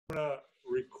to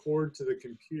record to the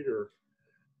computer.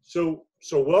 So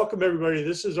welcome everybody.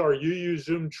 This is our UU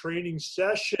Zoom training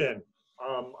session.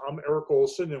 I'm Eric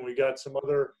Olsen, and we got some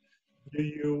other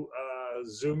UU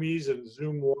Zoomies and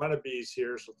Zoom wannabes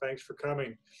here. So thanks for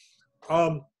coming.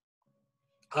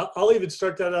 I'll even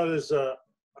start that out as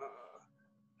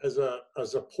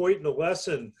a point in the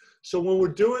lesson. So when we're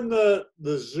doing the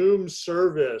Zoom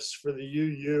service for the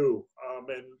UU,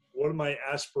 and one of my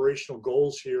aspirational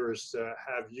goals here is to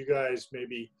have you guys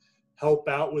maybe help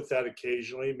out with that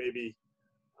occasionally, maybe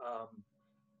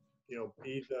you know,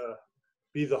 be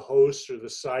the host or the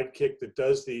sidekick that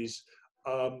does these.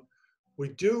 We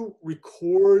do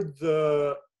record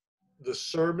the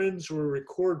sermons. We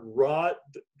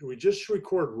just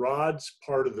record Rod's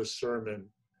part of the sermon.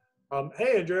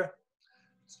 Hey, Andrea.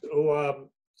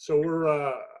 So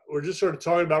we're just sort of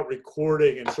talking about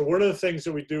recording, and so one of the things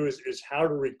that we do is how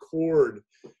to record.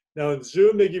 Now in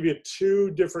Zoom, they give you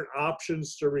two different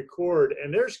options to record,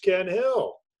 and there's Ken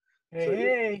Hill.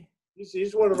 Hey,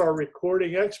 He's one of our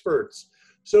recording experts.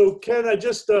 So Ken, I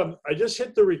just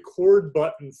hit the record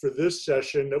button for this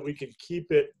session that we can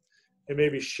keep it and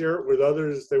maybe share it with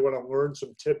others if they want to learn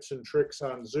some tips and tricks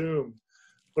on Zoom.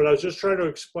 But I was just trying to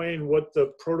explain what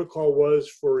the protocol was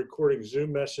for recording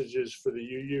Zoom messages for the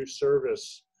UU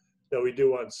service that we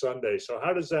do on Sunday. So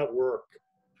how does that work?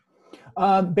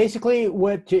 basically,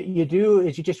 what you do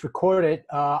is you just record it.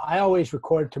 I always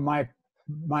record to my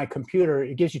computer.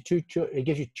 It gives you it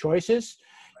gives you choices.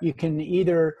 You can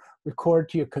either record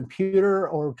to your computer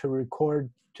or to record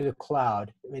to the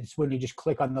cloud. It's when you just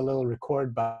click on the little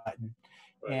record button.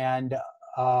 Right. And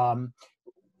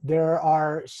there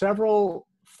are several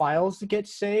files that get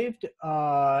saved.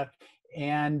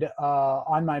 And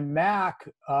on my Mac,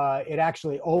 it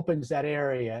actually opens that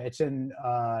area. It's in,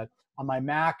 on my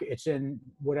Mac, it's in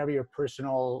whatever your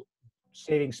personal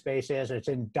saving space is. It's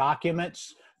in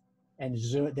Documents and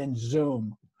Zoom, then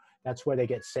Zoom. That's where they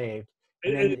get saved.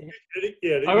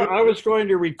 I was going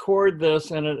to record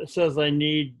this, and it says I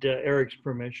need Eric's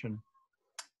permission.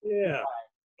 Yeah.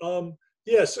 So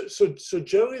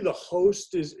generally the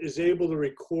host is able to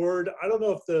record. I don't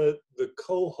know if the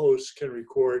co-host can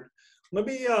record. Let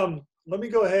me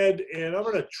go ahead and I'm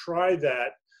going to try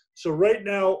that. So right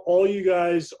now, all you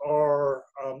guys are,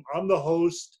 I'm the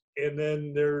host, and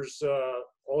then there's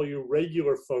all you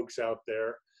regular folks out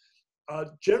there.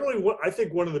 Generally, what I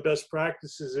think one of the best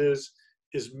practices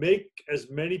is make as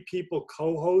many people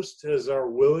co-host as are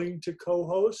willing to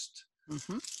co-host.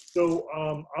 Mm-hmm. So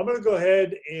I'm going to go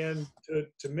ahead and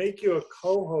to make you a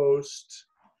co-host,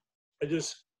 I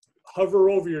just hover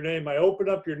over your name. I open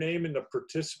up your name in the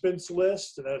participants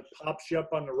list, and that pops you up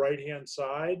on the right-hand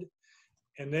side.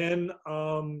 And then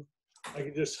I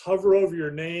can just hover over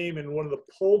your name, and one of the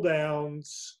pull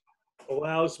downs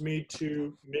allows me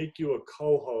to make you a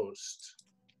co-host.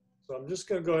 So I'm just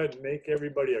going to go ahead and make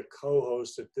everybody a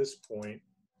co-host at this point.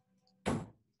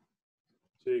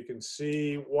 So you can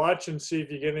watch and see if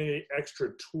you get any extra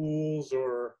tools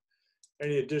or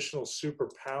any additional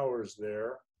superpowers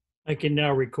there. I can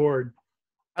now record.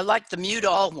 I like the mute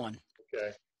all one.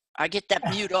 Okay. I get that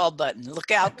mute all button.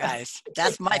 Look out, guys.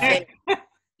 That's my favorite.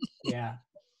 Yeah.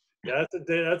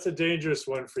 That's a dangerous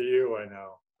one for you, I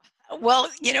know. Well,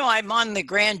 you know, I'm on the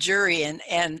grand jury,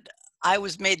 and I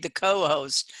was made the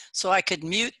co-host so I could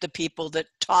mute the people that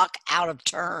talk out of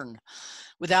turn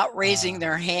without raising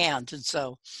their hand. And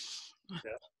so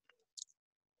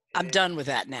I'm done with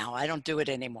that now. I don't do it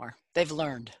anymore. They've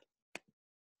learned.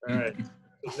 All right.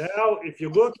 So now if you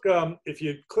look, if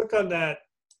you click on that,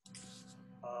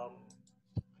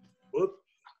 whoop,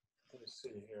 let me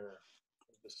see here.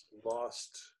 I just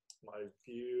lost my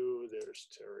view. There's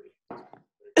Terry.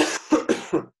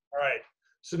 All right.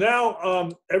 So now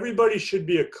everybody should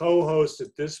be a co-host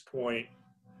at this point.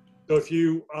 So if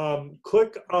you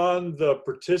click on the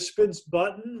participants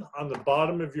button on the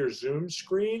bottom of your Zoom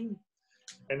screen,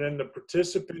 and then the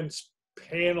participants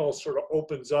panel sort of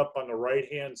opens up on the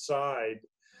right-hand side,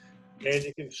 and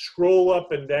you can scroll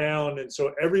up and down, and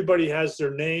so everybody has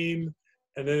their name,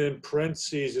 and then in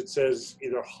parentheses it says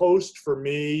either host for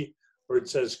me or it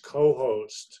says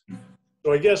co-host.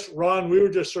 So I guess, Ron, we were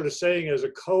just sort of saying as a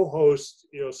co-host,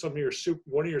 you know,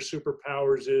 one of your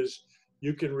superpowers is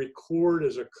you can record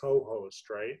as a co-host,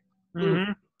 right?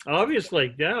 Mm-hmm.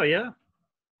 Obviously, yeah.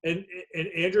 And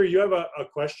Andrew, you have a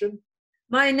question?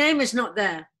 My name is not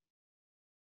there.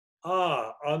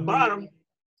 On bottom.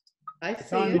 I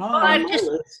see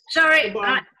it. Sorry,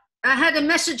 I had a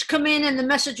message come in and the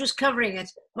message was covering it.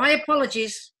 My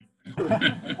apologies.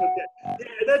 Okay. Yeah,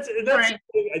 that's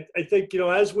I think, you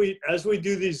know, as we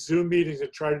do these Zoom meetings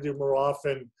and try to do more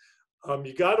often,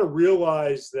 you got to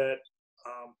realize that,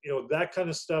 that kind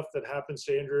of stuff that happens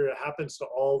to Andrea happens to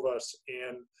all of us,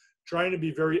 and trying to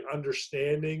be very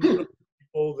understanding of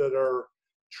people that are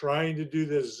trying to do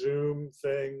this Zoom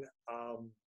thing.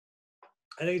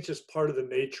 I think it's just part of the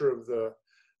nature of the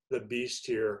beast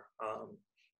here.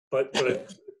 But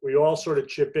we all sort of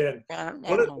chip in.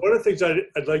 One of the things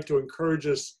I'd like to encourage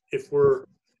us, if we're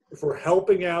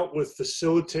helping out with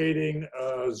facilitating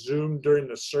Zoom during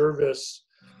the service,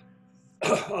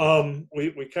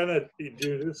 we kind of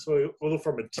do this a little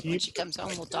from a team. When she comes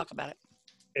home, we'll talk about it.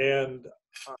 And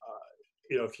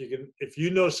if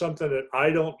you know something that I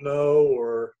don't know,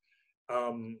 or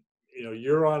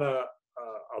you're on a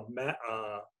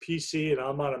PC and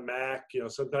I'm on a Mac,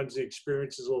 sometimes the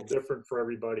experience is a little different for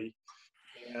everybody.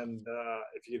 And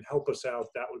if you can help us out,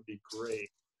 that would be great.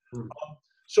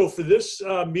 So for this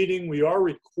meeting, we are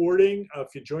recording.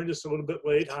 If you joined us a little bit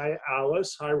late, hi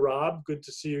Alice, hi Rob, good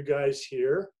to see you guys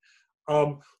here.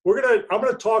 I'm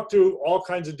gonna talk to all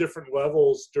kinds of different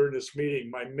levels during this meeting.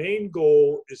 My main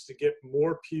goal is to get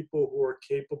more people who are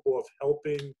capable of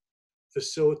helping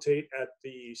facilitate at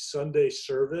the Sunday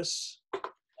service,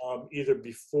 either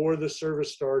before the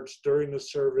service starts, during the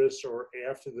service, or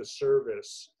after the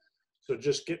service. So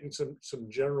just getting some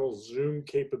general Zoom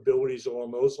capabilities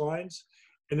along those lines.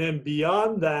 And then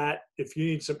beyond that, if you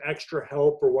need some extra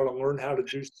help or want to learn how to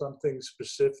do something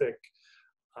specific,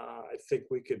 I think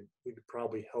we could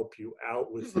probably help you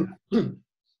out with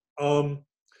that.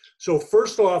 So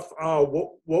first off,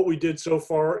 what we did so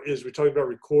far is we talked about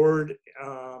record.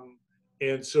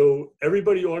 And so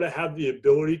everybody ought to have the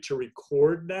ability to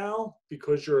record now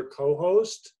because you're a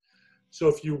co-host. So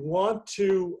if you want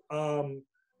to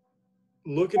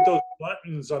look at those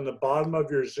buttons on the bottom of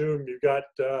your Zoom, you've got,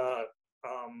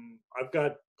 I've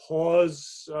got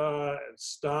pause,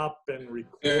 stop, and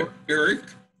record. Eric,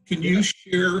 can you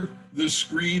share the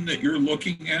screen that you're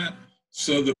looking at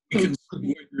so that we can see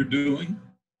what you're doing?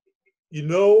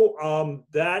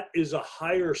 That is a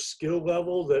higher skill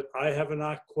level that I have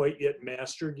not quite yet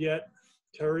mastered yet,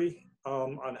 Terry,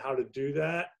 on how to do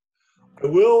that. I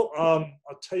will, I'll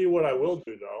tell you what I will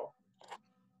do though.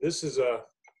 This is a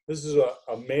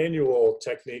manual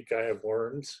technique I have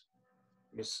learned.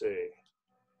 Let me see.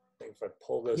 I think if I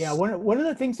pull this. Yeah, one of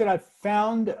the things that I've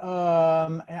found,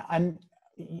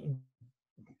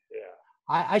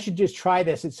 I should just try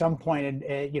this at some point,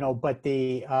 and but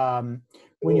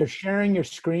when you're sharing your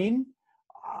screen,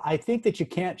 I think that you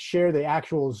can't share the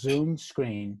actual Zoom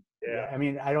screen. Yeah. I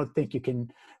mean, I don't think you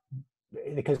can,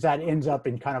 because that ends up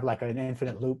in kind of like an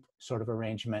infinite loop sort of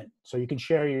arrangement. So you can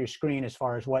share your screen as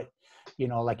far as what,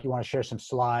 like you want to share some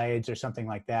slides or something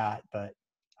like that, but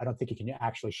I don't think you can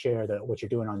actually share what you're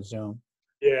doing on Zoom.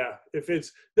 Yeah, if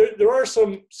it's there are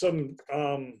some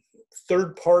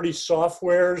third-party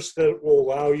softwares that will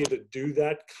allow you to do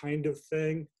that kind of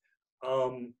thing.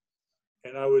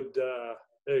 And I would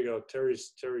there you go,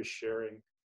 Terry's sharing.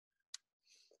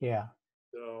 Yeah.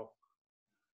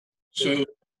 So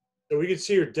we can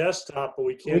see your desktop, but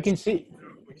we can't. We can see.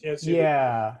 We can't see.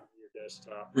 Yeah. Your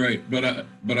desktop. Right,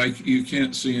 but you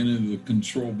can't see any of the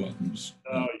control buttons.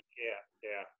 No, you can't.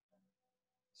 Yeah.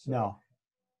 So. No.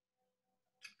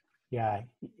 Yeah.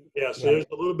 Yeah, so there's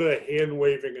a little bit of hand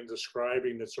waving and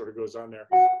describing that sort of goes on there.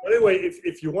 But anyway,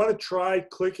 if you want to try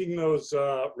clicking those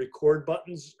record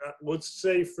buttons, let's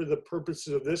say for the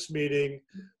purposes of this meeting,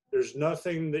 there's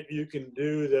nothing that you can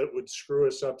do that would screw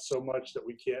us up so much that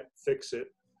we can't fix it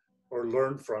or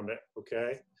learn from it,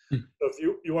 okay? So if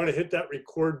you want to hit that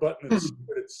record button and see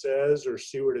what it says or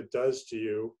see what it does to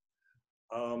you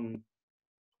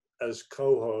as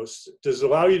co-host, does it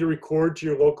allow you to record to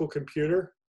your local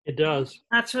computer? It does.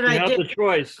 That's what I did. You have the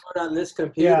choice. On this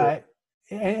computer.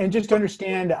 Yeah, and just to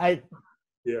understand, I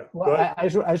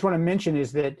just want to mention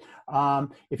is that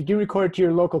if you do record to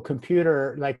your local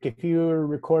computer, like if you're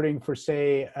recording for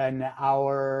say an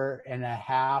hour and a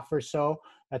half or so,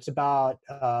 that's about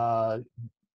a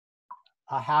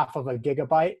half of a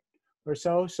gigabyte or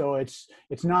so. So it's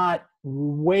not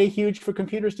way huge for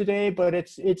computers today, but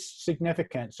it's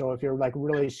significant. So if you're like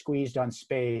really squeezed on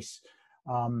space,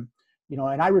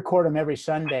 and I record them every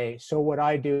Sunday. So what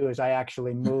I do is I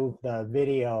actually move the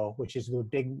video, which is the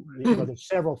big, there's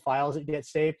several files that get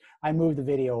saved. I move the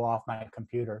video off my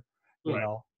computer, you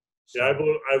know. So. Yeah,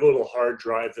 I have a little hard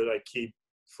drive that I keep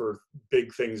for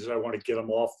big things that I want to get them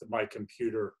off my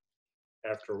computer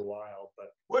after a while.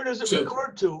 But where does it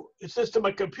record to? It says to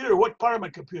my computer. What part of my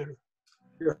computer?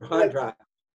 Your hard drive.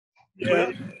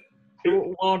 Yeah.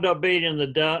 It wound up being in the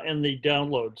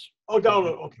downloads. Oh,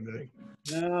 download. Okay.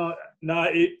 No.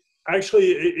 It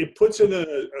actually puts in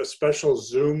a special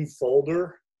Zoom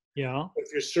folder. Yeah.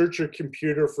 If you search your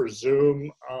computer for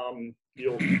Zoom,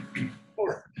 you'll,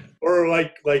 or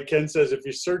like Ken says, if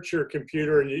you search your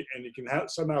computer and you can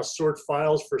somehow sort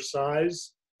files for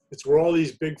size, it's where all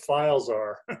these big files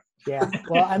are. Yeah.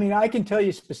 Well, I mean, I can tell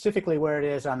you specifically where it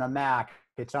is on the Mac.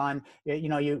 It's on, you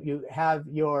know, you have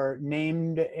your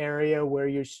named area where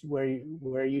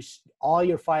all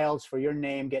your files for your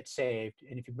name get saved.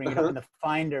 And if you bring it up in the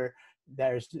Finder,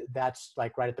 that's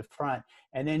like right at the front.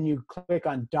 And then you click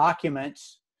on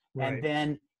Documents, Right. and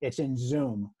then it's in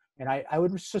Zoom. And I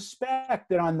would suspect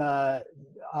that on the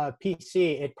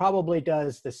PC, it probably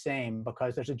does the same,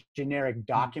 because there's a generic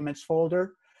Documents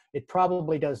folder. It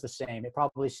probably does the same. It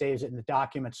probably saves it in the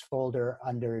Documents folder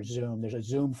under Zoom. There's a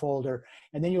Zoom folder,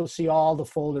 and then you'll see all the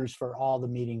folders for all the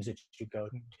meetings that you go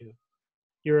to.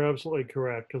 You're absolutely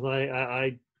correct, because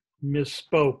I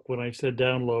misspoke when I said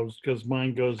downloads, because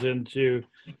mine goes into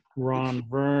Ron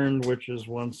Vern, which is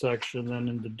one section, then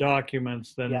into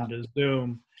Documents, then into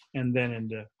Zoom, and then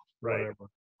into whatever.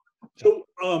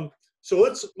 So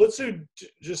let's do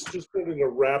just sort of to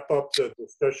wrap up the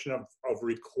discussion of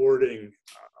recording.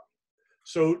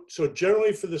 So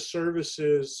generally for the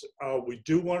services, we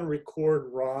do want to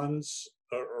record Rod's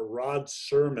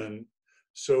sermon,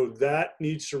 so that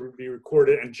needs to be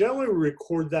recorded. And generally we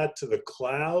record that to the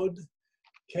cloud,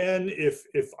 Ken, if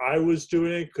I was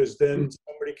doing it, because then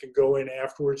somebody can go in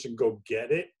afterwards and go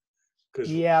get it.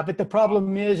 Yeah, but the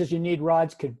problem is you need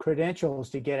Rod's credentials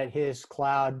to get at his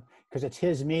cloud, because it's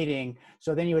his meeting.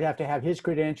 So then you would have to have his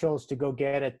credentials to go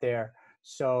get it there.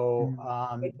 So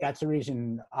that's the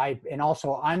reason and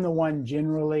also I'm the one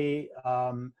generally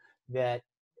that,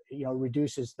 you know,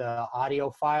 reduces the audio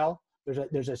file.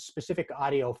 There's a specific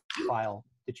audio file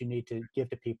that you need to give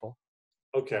to people.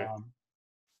 Okay. All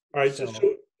right. So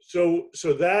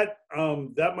that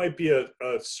might be a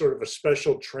sort of a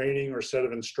special training or set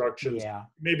of instructions. Yeah.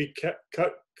 Maybe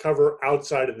cover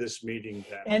outside of this meeting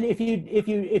then. And if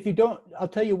you don't, I'll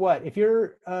tell you what. If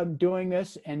you're doing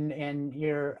this and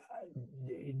you're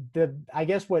I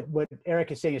guess what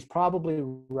Eric is saying is probably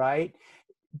right.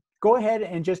 Go ahead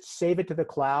and just save it to the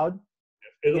cloud.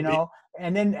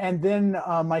 And then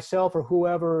myself or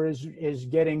whoever is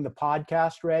getting the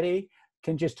podcast ready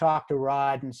can just talk to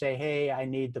Rod and say, hey, I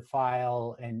need the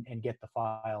file, and get the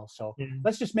file. So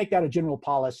let's just make that a general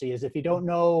policy, is if you don't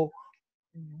know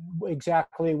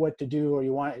exactly what to do, or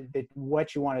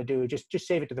what you want to do, just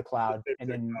save it to the cloud. And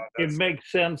then it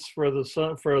makes sense for the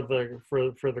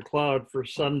cloud for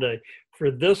Sunday.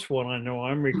 For this one, I know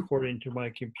I'm recording to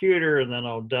my computer, and then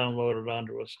I'll download it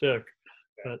onto a stick.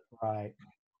 But right.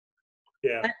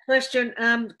 Yeah. Question,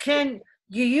 Ken,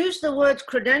 you use the word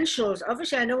credentials.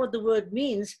 Obviously, I know what the word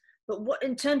means, but what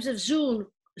in terms of Zoom,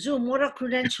 what are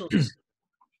credentials?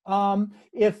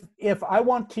 If I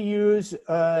want to use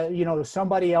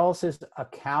somebody else's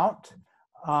account,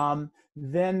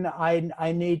 then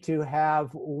I need to have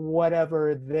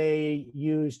whatever they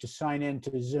use to sign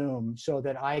into Zoom, so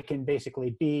that I can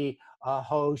basically be a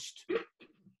host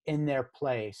in their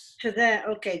place.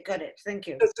 Okay, got it. Thank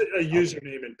you. That's a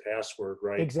username and password,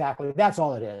 right? Exactly. That's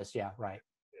all it is. Yeah, right.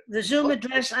 The Zoom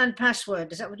address and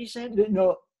password. Is that what you said?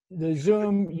 No, the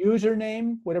Zoom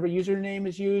username, whatever username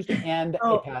is used, and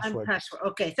a password. And password.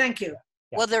 Okay, thank you.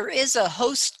 Yeah. Well, there is a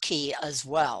host key as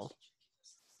well.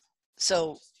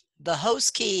 So the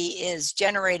host key is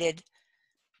generated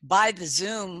by the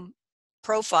Zoom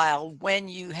profile when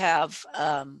you have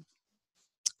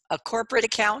a corporate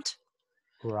account.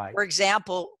 Right. For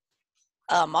example,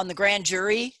 on the grand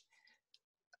jury,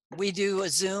 we do a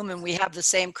Zoom and we have the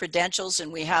same credentials,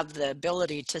 and we have the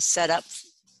ability to set up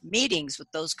meetings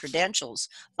with those credentials.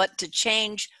 But to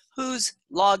change who's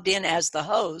logged in as the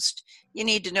host, you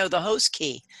need to know the host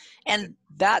key. And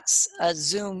that's a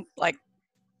Zoom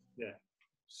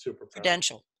super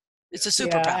credential. It's a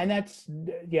superpower. Yeah, and that's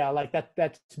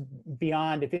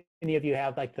beyond, if any of you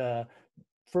have like the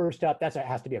first up, it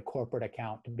has to be a corporate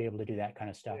account to be able to do that kind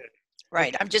of stuff.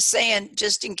 Right. I'm just saying,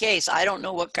 just in case, I don't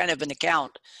know what kind of an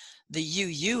account the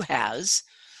UU has,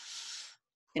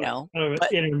 kind of an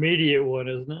intermediate one,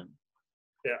 isn't it?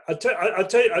 Yeah, I'll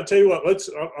tell you what.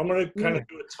 I'm going to kind of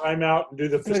do a timeout and do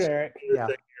the Facilitator thing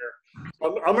here.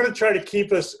 I'm going to try to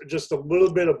keep us just a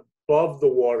little bit above the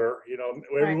water.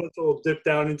 Every once in a while dip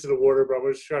down into the water, but I'm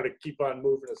going to try to keep on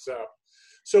moving us up.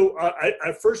 So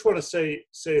I first want to say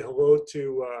hello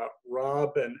to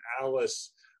Rob and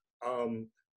Alice.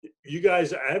 You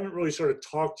guys, I haven't really sort of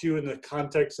talked to you in the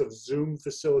context of Zoom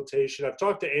facilitation. I've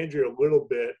talked to Andrea a little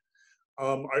bit.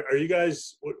 Are you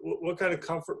guys, what kind of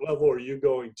comfort level are you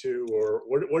going to, or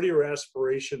what are your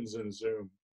aspirations in Zoom?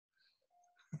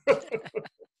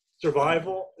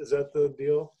 Survival, is that the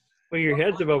deal? Well, your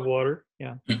head's above water.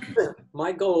 Yeah.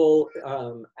 My goal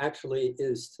actually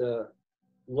is to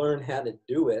learn how to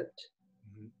do it.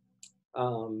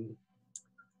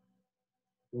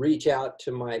 Reach out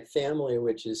to my family,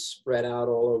 which is spread out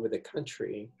all over the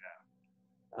country.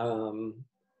 But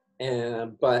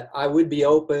I would be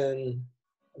open,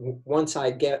 once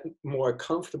I get more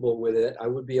comfortable with it, I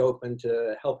would be open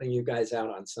to helping you guys out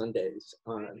on Sundays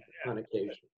on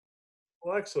occasion.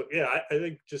 Well, excellent. Yeah, I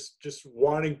think just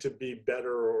wanting to be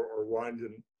better or wanting to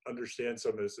understand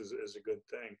some of this is a good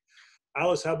thing.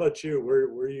 Alice, how about you? Where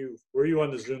are you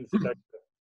on the Zoom today?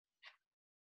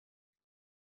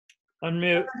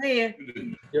 Unmute. Here.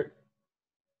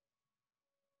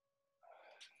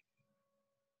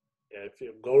 Yeah, if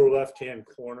you lower left-hand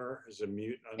corner is a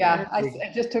mute. Yeah,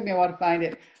 it just took me a while to find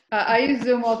it. I use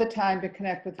Zoom all the time to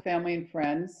connect with family and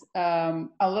friends. A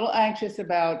little anxious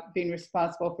about being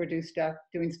responsible for doing stuff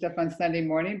on Sunday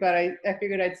morning, but I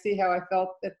figured I'd see how I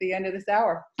felt at the end of this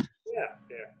hour. Yeah.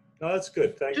 No, that's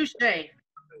good. Thank you. Tuesday.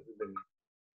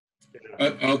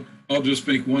 I'll just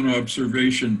make one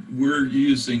observation. We're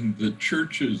using the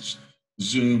church's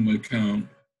Zoom account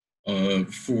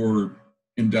for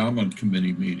endowment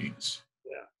committee meetings.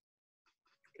 Yeah.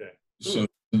 Okay. So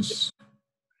since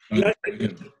I've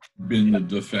been the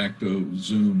de facto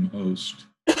Zoom host.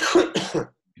 And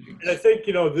I think,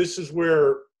 this is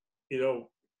where,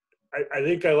 I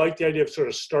think I like the idea of sort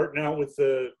of starting out with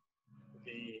the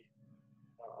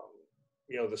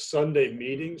Sunday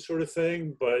meeting sort of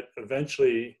thing, but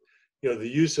eventually, the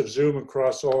use of Zoom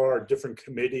across all our different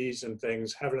committees and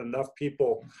things, having enough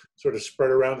people sort of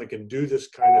spread around that can do this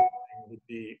kind of thing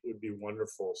would be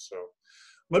wonderful. So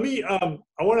let me, I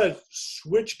want to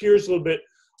switch gears a little bit.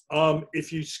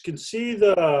 If you can see in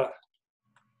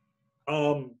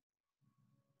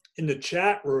the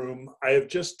chat room, I have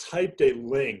just typed a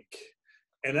link,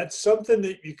 and that's something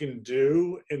that you can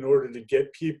do in order to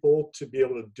get people to be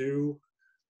able to do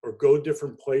or go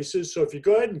different places. So if you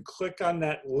go ahead and click on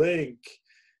that link,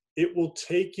 it will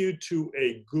take you to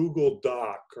a Google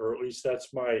Doc, or at least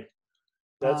that's my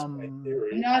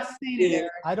theory. I'm not seeing it,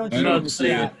 Eric. I don't see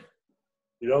it.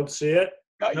 You don't see it?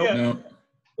 Not yet. No.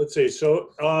 Let's see. So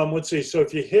So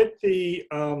if you hit the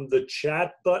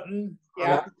chat button,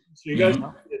 Yeah. so you guys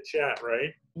can see the chat,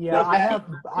 right? Yeah, I have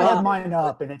mine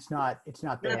up, and it's not there.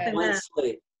 Nothing Mine there.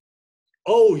 slate.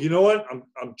 Oh, you know what?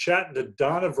 I'm chatting to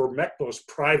Donna Vermeknos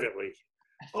privately.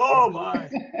 Oh my.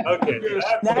 Okay.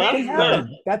 That can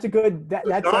happen. That's a good.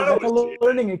 That's a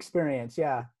learning experience.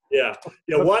 Yeah. Yeah.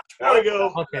 Watch. There we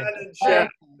go. Okay. And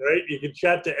chat, right? You can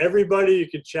chat to everybody. You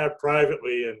can chat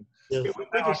privately, and Yes.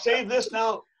 We can save this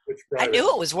now. I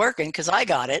knew it was working because I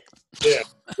got it. Yeah.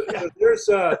 So there's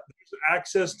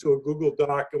access to a Google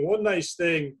Doc, and one nice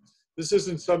thing. This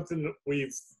isn't something that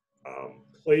we've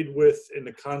played with in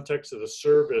the context of the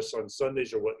service on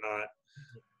Sundays or whatnot,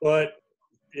 but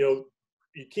you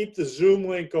keep the Zoom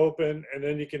link open, and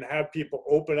then you can have people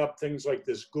open up things like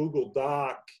this Google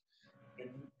Doc, and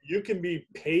you can be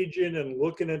paging and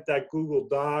looking at that Google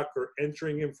Doc or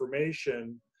entering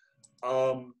information.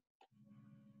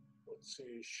 Let's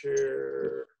see,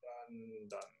 share,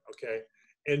 done. Okay.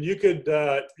 And you could,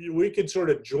 we could sort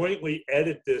of jointly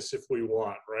edit this if we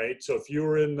want, right? So if you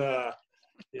were in,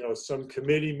 some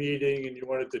committee meeting and you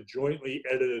wanted to jointly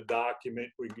edit a document,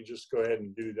 we could just go ahead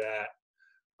and do that.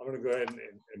 I'm going to go ahead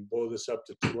and blow this up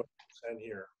to 200%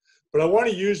 here. But I want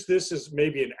to use this as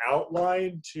maybe an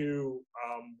outline to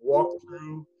walk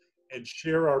through and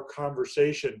share our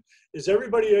conversation. Is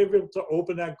everybody able to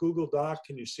open that Google Doc?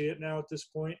 Can you see it now at this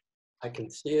point? I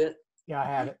can see it. Yeah, I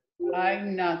have it.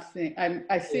 I'm not seeing.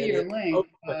 I see your link.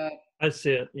 I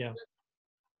see it. Yeah.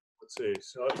 Let's see.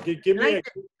 So give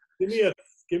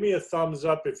me a thumbs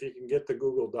up if you can get the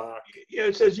Google Doc. Yeah,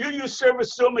 it says UU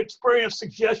Service Zoom Experience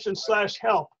Suggestion /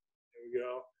 Help. There we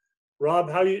go. Rob,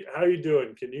 how you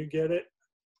doing? Can you get it?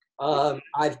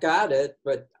 I've got it,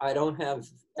 but I don't have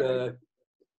the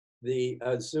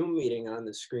Zoom meeting on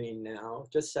the screen now.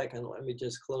 Just a second. Let me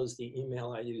just close the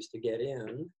email I used to get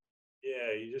in.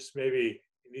 Yeah, you just maybe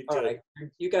you need All to. right,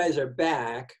 you guys are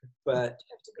back, but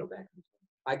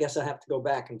I guess I have to go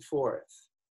back and forth.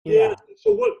 Yeah.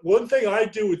 So one thing I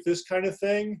do with this kind of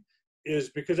thing is,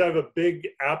 because I have a big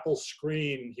Apple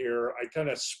screen here, I kind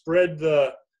of spread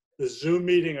the Zoom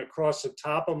meeting across the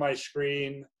top of my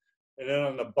screen, and then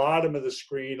on the bottom of the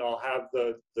screen, I'll have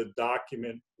the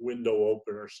document window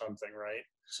open or something, right?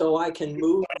 So I can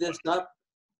move this up.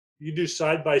 You do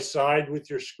side by side with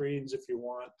your screens if you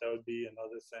want. That would be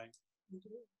another thing.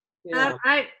 Yeah.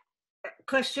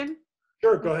 Question.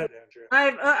 Sure, go ahead, Andrea.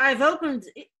 I've opened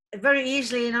very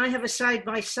easily, and I have a side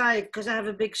by side because I have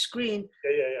a big screen.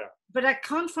 Yeah. But I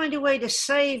can't find a way to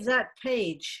save that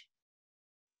page.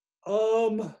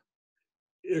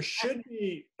 There should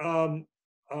be on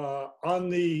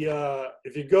the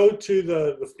if you go to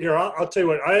the here, I'll tell you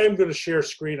what, I am going to share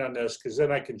screen on this because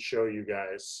then I can show you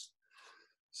guys.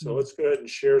 So let's go ahead and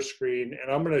share screen, and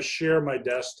I'm going to share my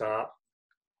desktop.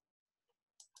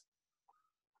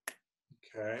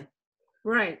 Okay.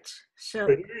 Right. So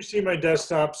here you see my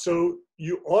desktop. So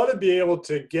you ought to be able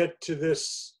to get to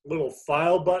this little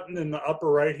file button in the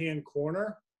upper right-hand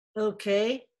corner.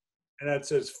 okay. And that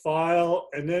says file,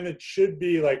 and then it should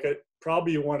be like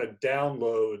probably you want to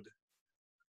download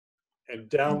and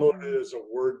download it as a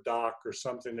Word doc or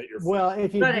something that you're. Well,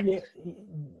 if you,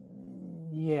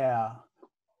 yeah.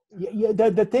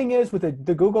 The thing is with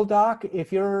the Google Doc,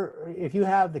 if you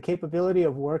have the capability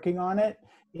of working on it,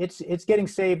 it's getting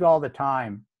saved all the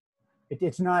time.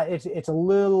 It's a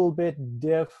little bit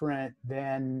different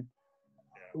than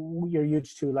you're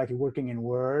used to, like you're working in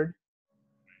Word.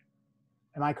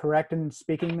 Am I correct in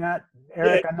speaking that,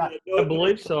 Eric? I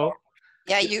believe so.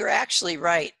 Yeah, you're actually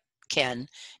right, Ken.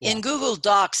 In Google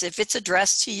Docs, if it's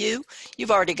addressed to you,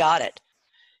 you've already got it.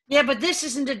 Yeah, but this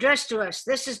isn't addressed to us.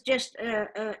 This is just,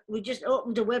 we just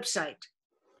opened a website.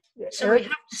 So Eric? we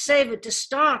have to save it to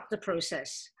start the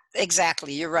process.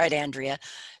 Exactly. You're right, Andrea.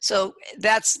 So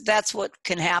that's what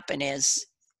can happen is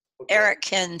Eric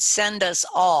can send us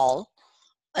all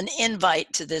an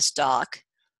invite to this doc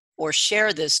or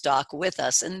share this doc with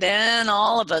us, and then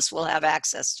all of us will have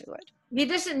access to it. He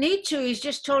doesn't need to. He's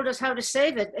just told us how to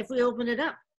save it if we open it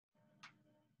up.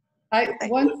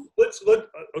 Let's look.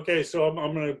 Okay, so I'm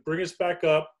going to bring us back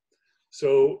up.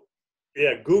 So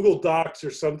yeah, Google Docs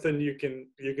are something you can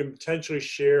potentially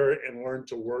share and learn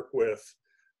to work with,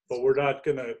 but we're not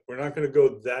gonna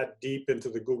go that deep into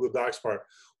the Google Docs part.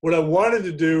 What I wanted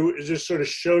to do is just sort of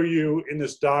show you in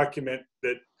this document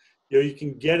that you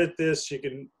can get at this.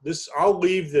 I'll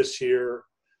leave this here.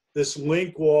 This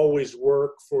link will always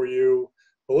work for you,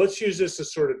 but let's use this to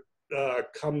sort of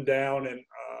come down and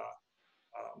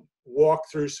walk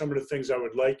through some of the things I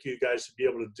would like you guys to be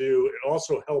able to do, and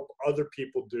also help other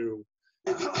people do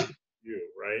you,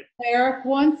 right? Eric,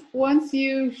 once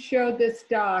you showed this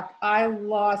doc, I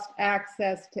lost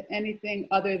access to anything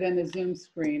other than the Zoom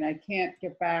screen. I can't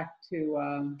get back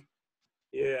to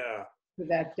to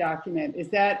that document. Is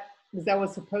that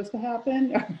what's supposed to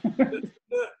happen?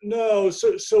 No.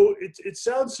 So it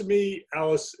sounds to me,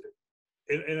 Alice,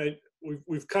 and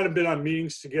we've kind of been on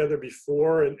meetings together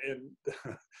before, and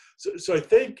so I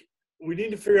think we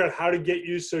need to figure out how to get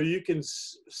you so you can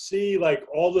see like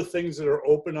all the things that are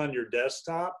open on your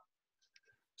desktop.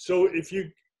 So if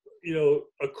you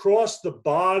across the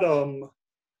bottom,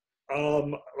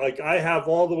 like I have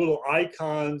all the little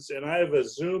icons, and I have a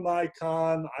Zoom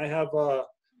icon, I have a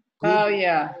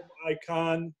Google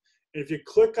icon. And if you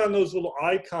click on those little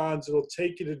icons, it'll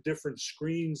take you to different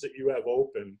screens that you have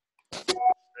open,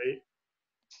 right?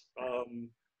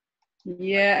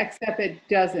 Yeah, except it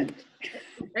doesn't.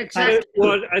 Exactly.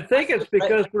 Well, I think it's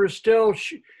because we're still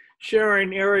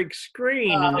sharing Eric's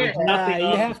screen, and there's nothing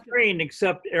on the screen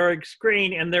except Eric's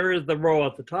screen, and there is the row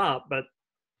at the top. But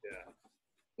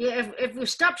if you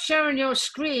stop sharing your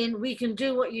screen, we can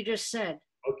do what you just said.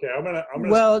 Okay, I'm gonna.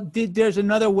 Well, there's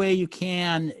another way you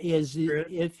can is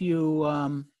if you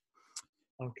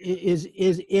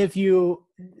if you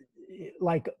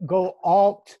like go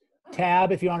Alt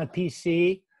Tab if you're on a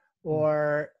PC,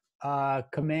 or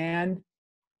Command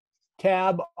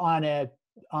Tab on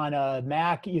a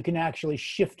Mac, you can actually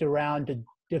shift around to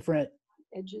different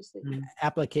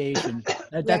applications.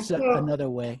 That's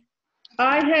another way.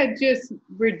 I had just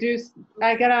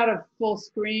I got out of full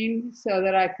screen so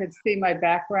that I could see my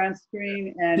background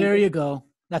screen. And there you go.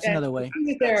 That's another way. As soon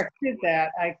as Eric did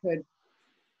that, I could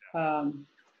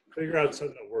figure out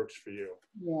something that works for you.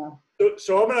 Yeah.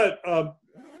 So I'm gonna.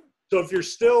 So if you're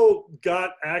still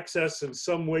got access in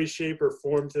some way, shape, or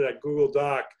form to that Google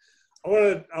Doc, I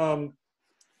want to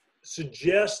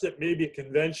suggest that maybe a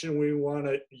convention we want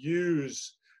to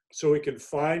use so we can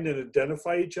find and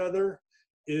identify each other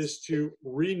is to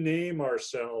rename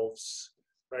ourselves,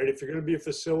 right? If you're going to be a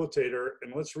facilitator,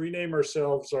 and let's rename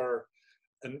ourselves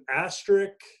an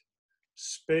asterisk,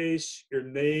 space, your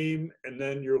name, and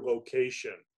then your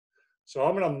location. So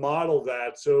I'm going to model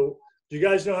that. So do you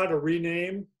guys know how to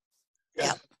rename?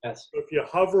 Yeah. Yes. So if you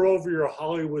hover over your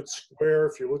Hollywood Square,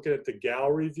 if you're looking at the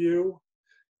gallery view,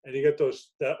 and you get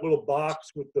that little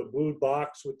box with the blue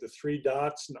box with the 3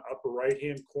 dots in the upper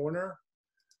right-hand corner,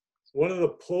 one of the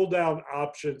pull-down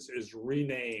options is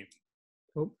rename,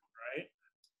 right?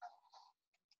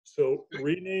 So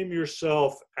rename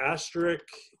yourself asterisk,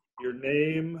 your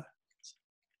name,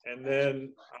 and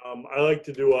then I like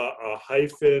to do a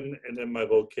hyphen and then my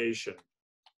location.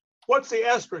 What's the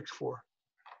asterisk for?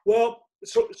 Well,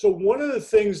 so one of the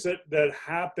things that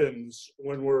happens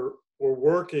when we're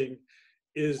working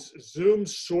is Zoom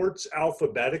sorts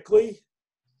alphabetically,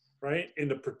 right, in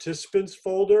the participants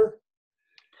folder.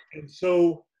 And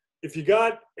so if you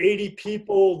got 80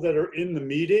 people that are in the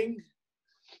meeting,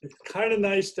 it's kind of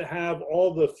nice to have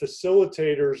all the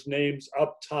facilitators' names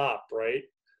up top, right?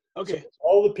 Okay. So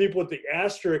all the people with the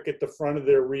asterisk at the front of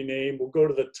their rename will go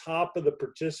to the top of the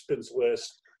participants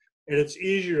list, and it's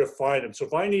easier to find them. So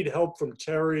if I need help from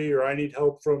Terry, or I need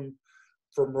help from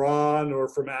Ron or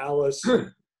from Alice,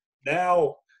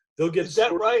 now they'll get. Is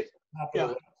that right?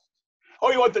 Yeah.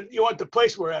 Oh, you want the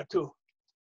place we're at too.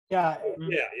 Yeah.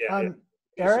 Yeah.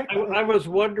 Eric? I was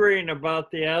wondering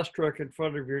about the asterisk in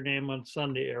front of your name on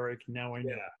Sunday, Eric. Now I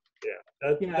know.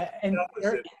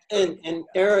 And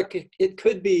Eric, it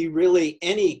could be really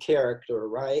any character,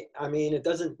 right? I mean, it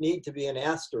doesn't need to be an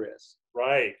asterisk.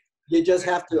 Right. You just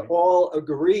have to all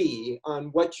agree on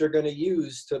what you're going to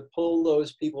use to pull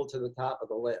those people to the top of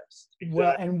the list.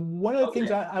 Well, and one of the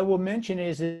things I will mention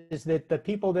is that the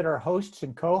people that are hosts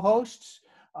and co-hosts,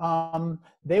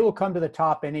 they will come to the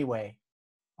top anyway.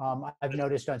 I've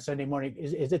noticed on Sunday morning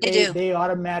is that they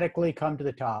automatically come to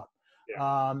the top.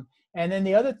 Yeah. And then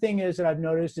the other thing is that I've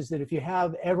noticed is that if you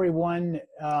have everyone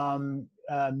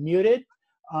muted,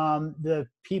 the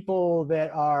people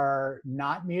that are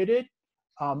not muted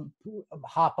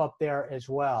hop up there as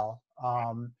well.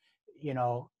 You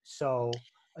know, so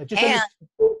just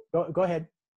go ahead.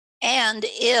 And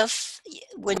if,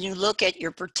 when you look at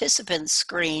your participant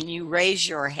screen, you raise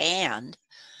your hand,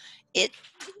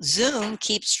 Zoom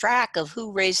keeps track of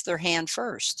who raised their hand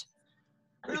first,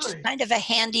 which is kind of a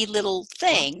handy little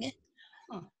thing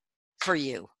for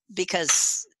you,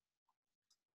 because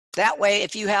that way,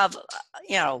 if you have,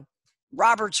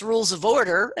 Robert's Rules of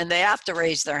Order and they have to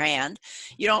raise their hand,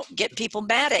 you don't get people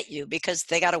mad at you because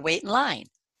they got to wait in line.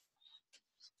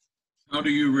 How do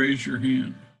you raise your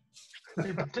hand?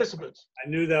 The participants. I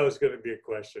knew that was going to be a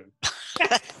question.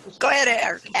 Go ahead,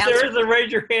 Eric. There is a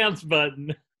raise your hands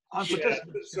button. Yeah.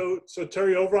 So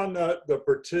Terry, over on the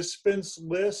participants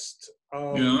list,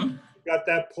 got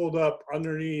that pulled up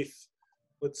underneath.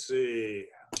 Let's see.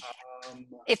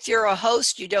 If you're a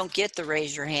host, you don't get the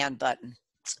raise your hand button.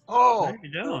 Oh,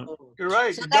 you don't. You're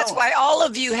right. So that's why all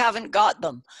of you haven't got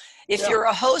them. If you're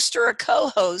a host or a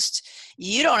co-host,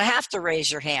 you don't have to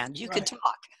raise your hand. You can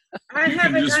talk. I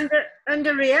have it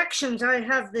under reactions. I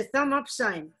have the thumb up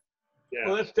sign. Yeah.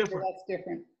 Well, that's different. That's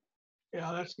different.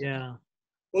 Yeah, that's Yeah.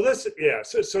 Well, So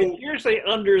it's usually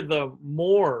under the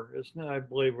more, isn't it? I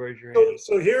believe, raise your hand.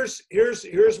 So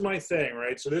here's my thing,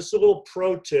 right? So this is a little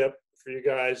pro tip for you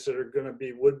guys that are going to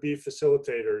be would-be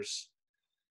facilitators.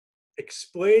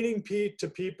 Explaining to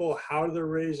people how to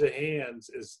raise a hands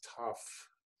is tough.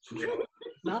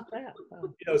 Not that.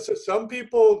 So some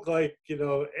people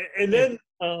and then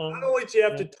not only do you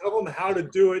have to tell them how to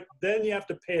do it, then you have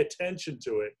to pay attention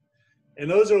to it.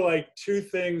 And those are like two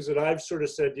things that I've sort of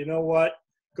said, you know what?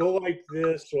 Go like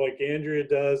this, or like Andrea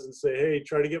does, and say, hey,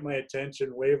 try to get my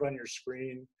attention, wave on your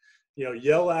screen,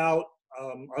 yell out,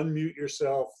 unmute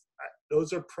yourself.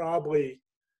 Those are probably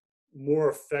more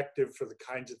effective for the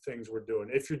kinds of things we're doing.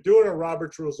 If you're doing a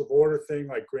Robert's Rules of Order thing,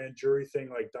 like grand jury thing,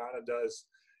 like Donna does,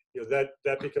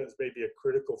 that becomes maybe a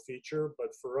critical feature.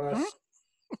 But for us,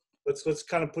 let's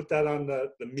kind of put that on the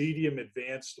medium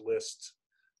advanced list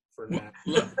for now.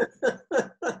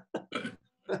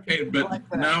 Okay, but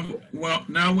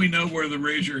now we know where the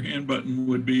raise your hand button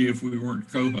would be if we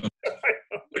weren't co-hosts.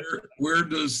 Where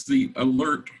does the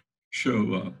alert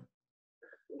show up?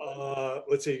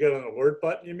 Let's see, you got an alert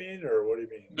button, you mean, or what do you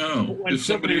mean? No, When if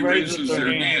somebody raises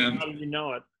their hand, how do you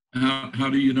know it? How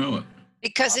do you know it?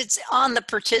 Because it's on the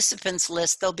participants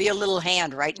list. There'll be a little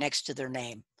hand right next to their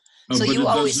name. So but you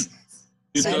always.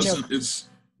 It's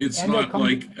not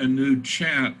like a new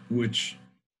chat, which.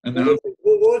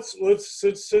 Well,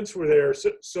 since we're there.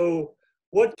 So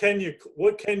what can you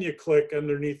click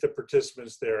underneath the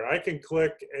participants there? I can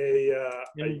click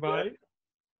Invite.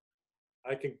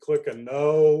 I can click a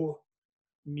no.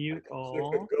 Mute all.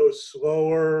 Click a go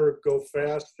slower, go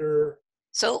faster.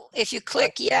 So if you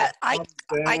click yes, I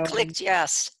clicked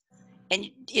yes. And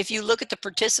if you look at the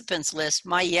participants list,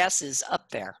 my yes is up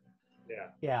there.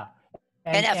 Yeah.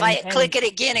 And if I click it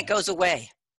again, it goes away.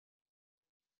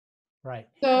 Right.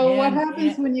 So what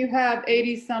happens when you have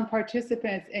 80-some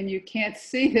participants and you can't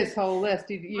see this whole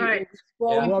list?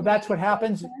 Well, that's what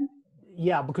happens.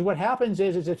 yeah, because what happens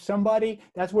is if somebody,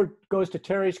 that's what goes to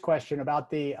Terry's question about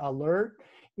the alert,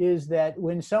 is that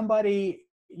when somebody,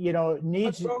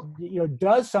 needs,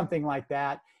 does something like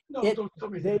that, No, don't tell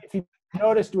me if that. you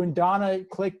noticed when Donna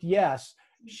clicked yes,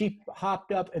 she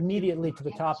hopped up immediately to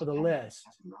the top of the list,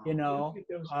 Not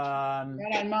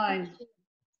on mine.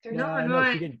 Not on no,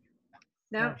 mine. she didn't.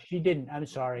 No. No, she didn't. I'm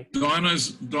sorry.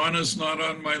 Donna's not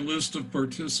on my list of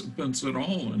participants at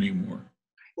all anymore.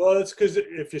 Well, it's because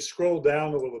if you scroll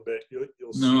down a little bit,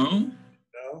 you'll see. No,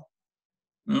 No?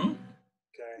 no.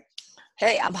 Okay.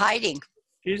 Hey, I'm hiding.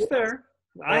 She's there.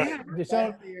 I have.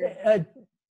 So,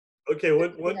 Okay,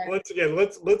 once again,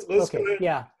 let's okay, go ahead.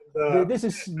 yeah. And, This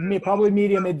is probably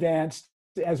medium advanced.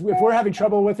 If we're having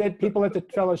trouble with it, people at the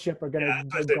fellowship are going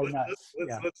to go nuts.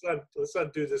 let's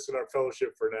not do this in our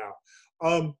fellowship for now.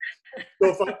 So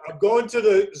if I'm going to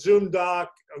the Zoom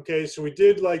doc, okay, so we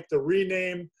did like the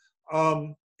rename.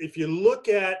 If you look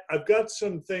at, I've got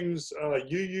some things,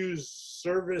 you use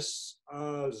service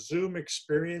Zoom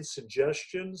experience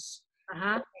suggestions.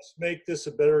 Let's make this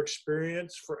a better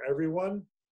experience for everyone,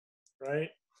 right?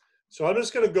 So I'm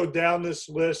just going to go down this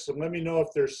list and let me know if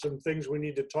there's some things we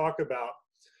need to talk about.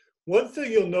 One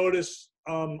thing you'll notice,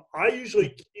 I usually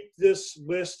keep this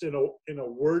list in a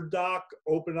Word doc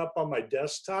open up on my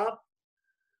desktop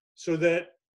so that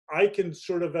I can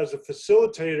sort of, as a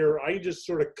facilitator, I just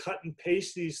sort of cut and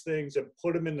paste these things and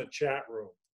put them in the chat room,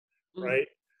 right?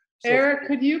 So Eric,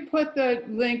 could you put the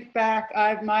link back?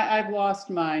 I've lost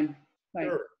mine.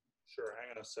 Sure.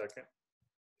 Hang on a second.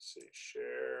 Let's see,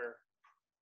 share,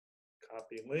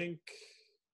 copy link,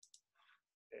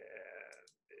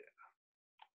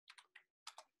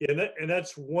 and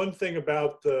that's one thing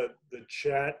about the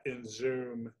chat in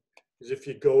Zoom is if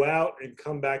you go out and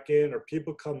come back in, or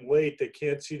people come late, they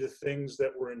can't see the things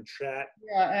that were in chat.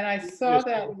 Yeah, and I saw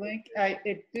that link.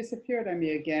 It disappeared on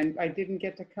me again. I didn't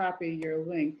get to copy your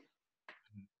link.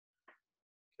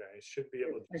 Okay, should be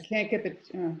able to. I can't get the.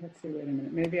 Let's see. Wait a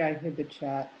minute. Maybe I hid the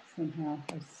chat somehow.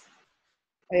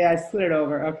 Yeah, I slid it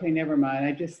over. Okay, never mind.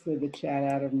 I just slid the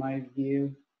chat out of my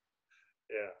view.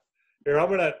 Yeah. Here,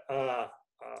 I'm gonna.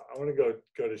 I want to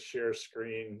go to share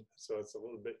screen, so it's a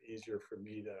little bit easier for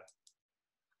me to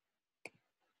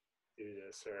do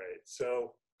this. All right.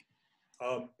 So,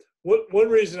 one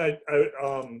reason I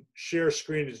share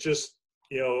screen is just,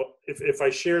 if I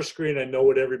share screen, I know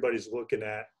what everybody's looking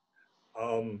at.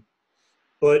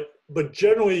 But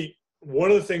generally,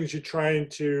 one of the things you're trying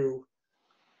to,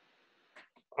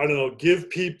 give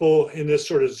people in this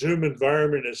sort of Zoom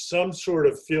environment is some sort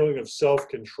of feeling of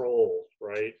self-control,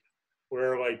 right?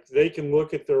 Where like they can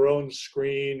look at their own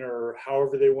screen or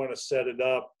however they want to set it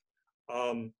up.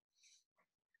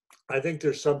 I think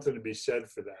there's something to be said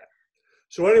for that.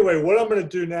 So anyway, what I'm going to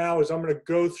do now is I'm going to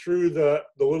go through the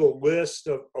little list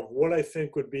of what I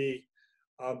think would be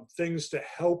things to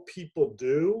help people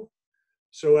do.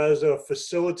 So as a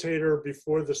facilitator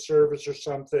before the service or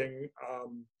something,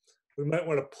 we might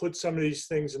want to put some of these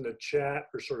things in the chat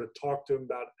or sort of talk to them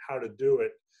about how to do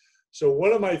it. So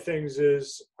one of my things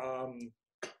is,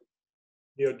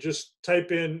 just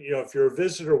type in, if you're a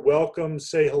visitor, welcome,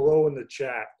 say hello in the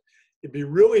chat. It'd be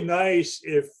really nice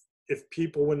if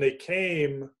people, when they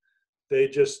came, they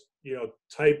just,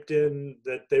 typed in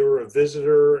that they were a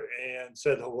visitor and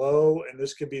said hello. And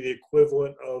this could be the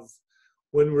equivalent of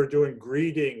when we're doing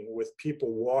greeting with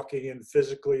people walking in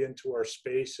physically into our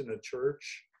space in a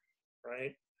church,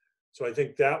 right? So I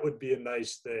think that would be a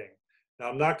nice thing. Now,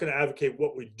 I'm not going to advocate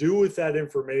what we do with that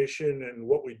information and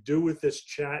what we do with this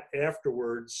chat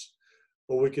afterwards,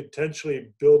 but we could potentially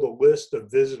build a list of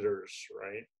visitors,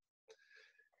 right?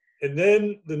 And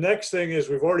then the next thing is,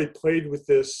 we've already played with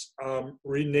this,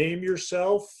 rename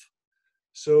yourself.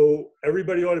 So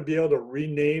everybody ought to be able to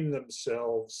rename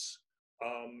themselves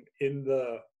in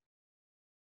the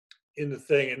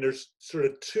thing. And there's sort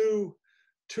of two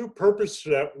purposes to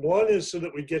that. One is so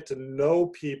that we get to know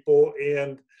people,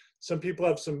 and some people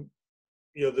have some,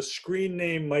 the screen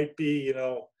name might be,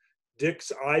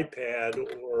 Dick's iPad,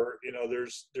 or,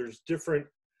 there's different,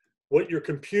 what your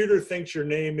computer thinks your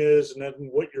name is, and then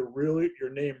what your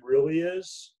name really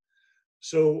is.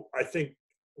 So I think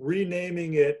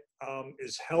renaming it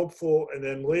is helpful. And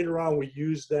then later on, we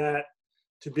use that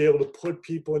to be able to put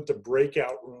people into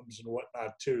breakout rooms and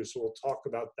whatnot too. So we'll talk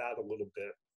about that a little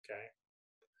bit,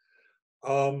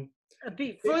 okay?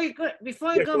 Before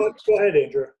you go, go ahead,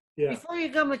 Andrea. Yeah. Before you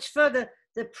go much further,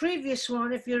 the previous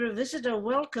one, if you're a visitor,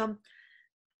 welcome.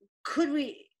 Could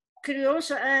we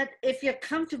also add, if you're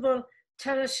comfortable,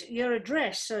 tell us your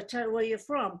address, so tell where you're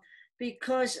from,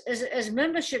 because as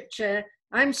membership chair,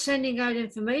 I'm sending out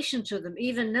information to them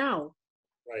even now.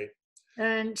 Right.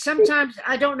 And sometimes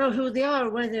I don't know who they are or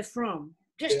where they're from.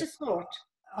 Just a thought.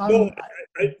 No,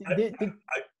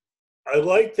 I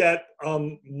like that.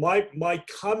 My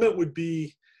comment would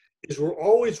be, is we're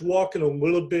always walking a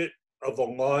little bit of a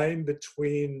line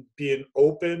between being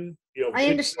open, I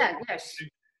understand, yes.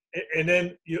 and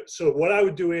then so what I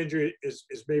would do, Andrea, is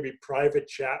maybe private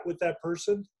chat with that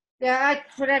person. Yeah,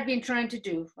 that's what I've been trying to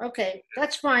do. Okay,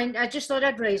 that's fine. I just thought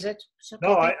I'd raise it. Okay,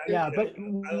 No, but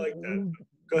I like that.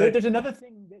 Go ahead. there's another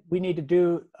thing that we need to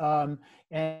do,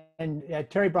 and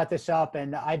Terry brought this up,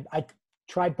 and I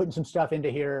tried putting some stuff into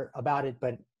here about it,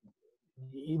 but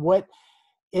what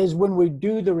is when we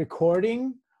do the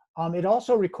recording, it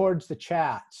also records the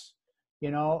chats,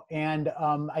 and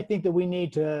I think that we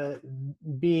need to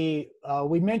be,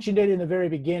 we mentioned it in the very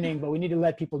beginning, but we need to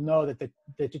let people know that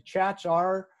the chats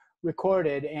are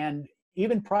recorded, and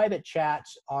even private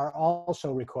chats are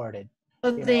also recorded.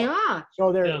 they are.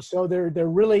 So there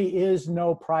really is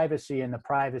no privacy in the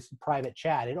private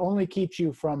chat. It only keeps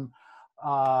you from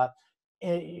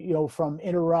from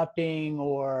interrupting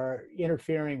or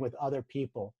interfering with other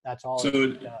people. That's all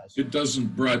it does. It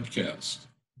doesn't broadcast.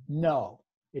 No,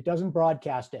 it doesn't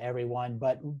broadcast to everyone,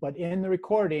 but in the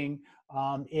recording,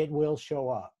 it will show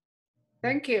up.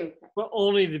 Thank you. Well,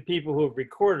 only the people who have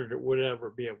recorded it would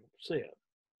ever be able to see it.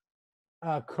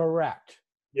 Correct.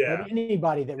 Yeah. But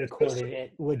anybody that recorded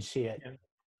it would see it.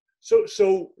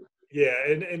 So yeah,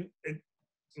 and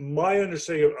my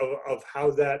understanding of how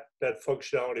that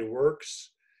functionality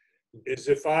works is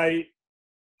if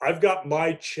I've got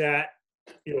my chat,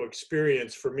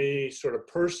 experience for me sort of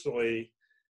personally,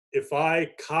 if I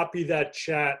copy that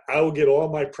chat, I will get all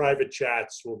my private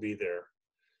chats will be there.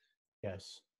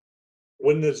 Yes.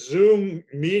 When the Zoom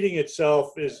meeting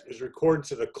itself is recorded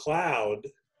to the cloud,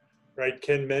 right?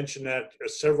 Ken mentioned that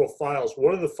several files.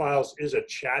 One of the files is a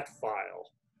chat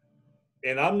file.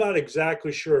 And I'm not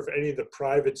exactly sure if any of the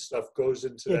private stuff goes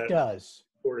into that. It does.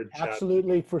 Recorded chat.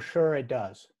 Absolutely, for sure it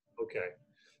does. Okay.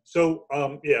 So,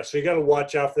 yeah, so you got to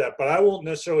watch out for that. But I won't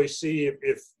necessarily see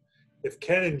if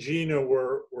Ken and Gina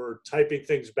were typing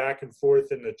things back and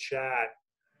forth in the chat.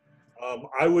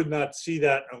 I would not see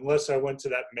that unless I went to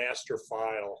that master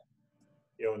file,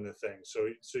 in the thing. So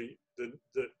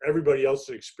the everybody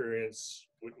else's experience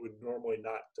would normally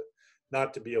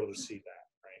not to be able to see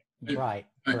that. Right,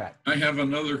 correct. I have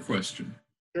another question.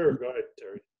 Sure, go ahead,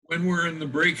 Terry. When we're in the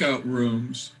breakout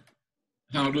rooms,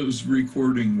 how does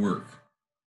recording work?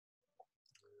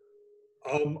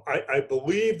 I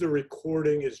believe the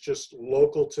recording is just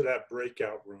local to that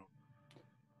breakout room.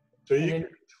 So you can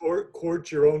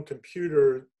record your own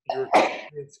computer, your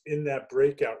experience in that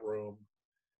breakout room,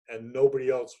 and nobody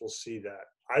else will see that.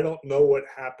 I don't know what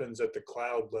happens at the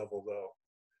cloud level, though.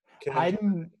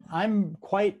 I'm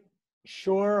quite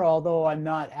sure, although I'm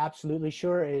not absolutely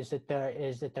sure, is that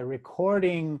the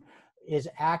recording is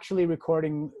actually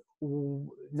recording.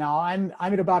 Now I'm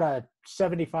at about a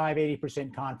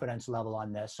 75-80% confidence level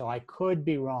on this, so I could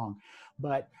be wrong,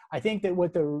 but I think that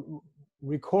what the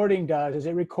recording does is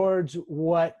it records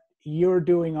what you're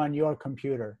doing on your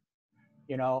computer.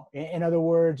 In other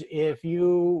words, if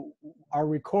you are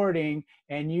recording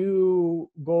and you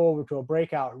go over to a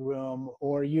breakout room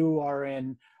or you are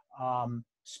in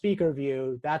speaker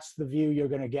view, that's the view you're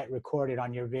going to get recorded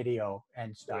on your video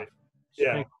and stuff.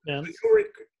 Yeah.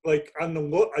 Like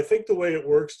I think the way it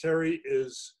works, Terry,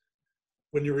 is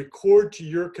when you record to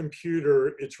your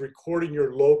computer, it's recording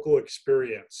your local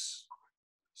experience.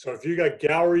 So if you got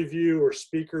gallery view or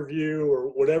speaker view or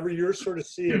whatever you're sort of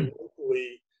seeing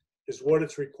locally is what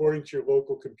it's recording to your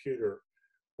local computer.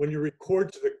 When you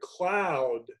record to the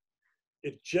cloud,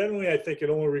 it generally, I think it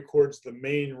only records the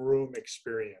main room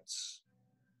experience,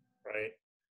 right?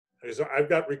 Because I've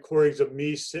got recordings of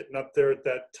me sitting up there at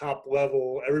that top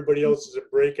level. Everybody else is in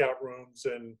breakout rooms,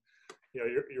 and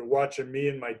you're watching me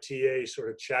and my TA sort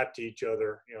of chat to each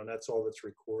other. And that's all that's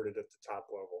recorded at the top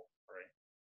level, right?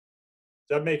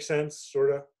 Does that make sense?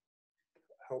 Sort of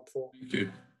helpful. Thank you.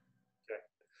 Okay.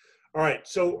 All right.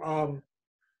 So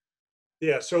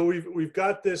yeah. So we've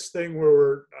got this thing where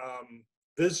we're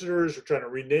visitors. We're trying to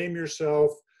rename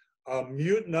yourself.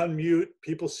 Mute and unmute.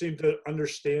 People seem to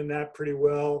understand that pretty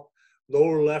well.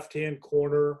 Lower left-hand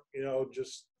corner,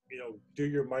 just, do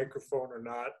your microphone or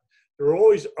not. There are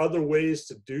always other ways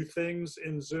to do things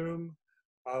in Zoom.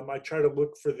 I try to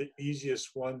look for the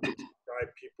easiest one to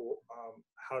describe people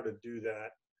how to do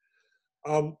that.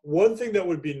 One thing that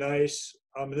would be nice,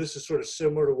 and this is sort of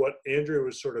similar to what Andrea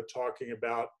was sort of talking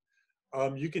about,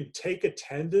 you can take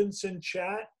attendance in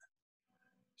chat.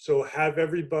 So have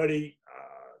everybody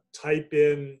type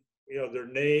in, their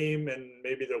name and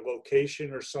maybe their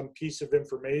location or some piece of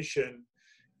information,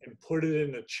 and put it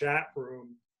in the chat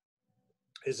room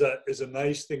is a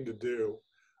nice thing to do.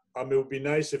 It would be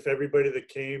nice if everybody that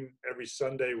came every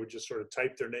Sunday would just sort of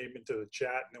type their name into the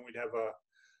chat, and then we'd have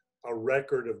a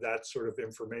record of that sort of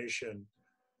information.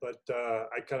 But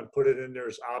I kind of put it in there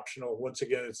as optional. Once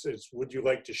again, it's would you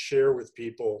like to share with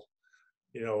people,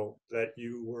 you know, that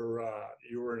you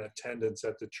were in attendance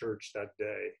at the church that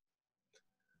day.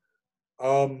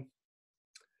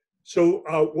 So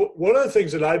one of the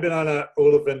things that I've been on a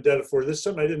little vendetta for, this is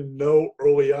something I didn't know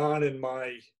early on in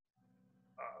my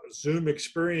Zoom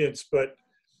experience, but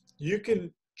you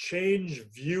can change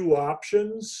view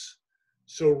options.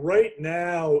 So right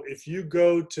now, if you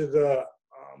go to the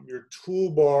your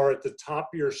toolbar at the top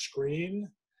of your screen,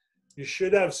 you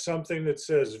should have something that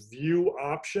says view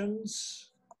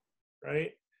options,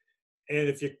 right? And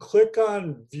if you click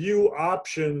on view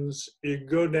options, you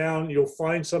go down, you'll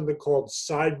find something called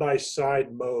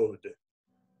side-by-side mode,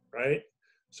 right?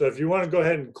 So if you want to go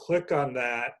ahead and click on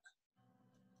that,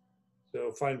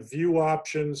 so find view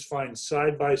options, find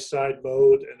side-by-side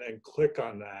mode, and then click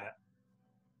on that.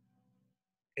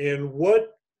 And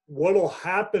what'll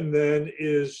happen then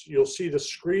is you'll see the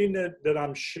screen that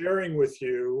I'm sharing with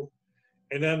you,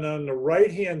 and then on the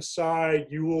right-hand side,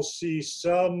 you will see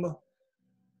some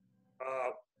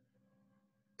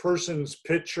person's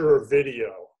picture or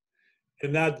video.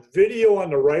 And that video on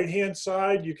the right-hand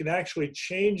side, you can actually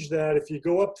change that. If you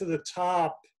go up to the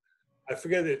top, I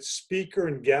forget, it's speaker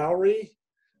and gallery.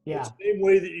 Yeah. The same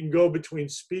way that you can go between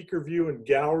speaker view and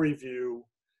gallery view,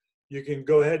 you can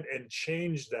go ahead and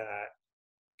change that,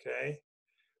 okay?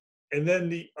 And then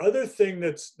the other thing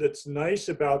that's nice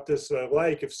about this that I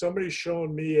like, if somebody's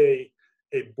showing me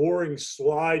a boring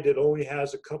slide that only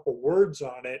has a couple words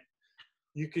on it,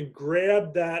 you can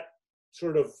grab that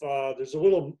sort of, there's a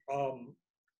little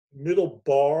middle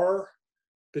bar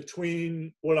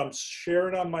between what I'm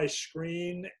sharing on my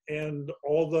screen and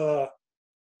all the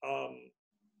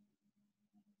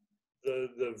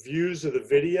views of the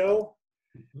video.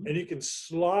 And you can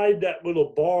slide that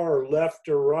little bar left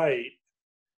or right,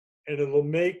 and it'll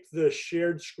make the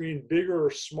shared screen bigger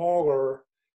or smaller,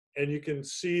 and you can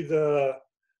see the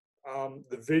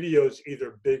videos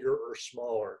either bigger or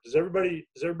smaller. Is everybody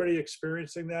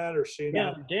experiencing that or seeing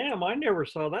that? Yeah, damn, I never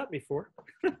saw that before.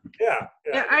 Yeah.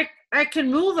 I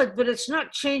can move it, but it's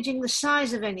not changing the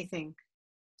size of anything.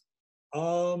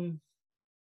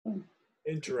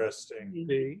 Interesting.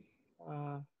 See,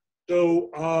 So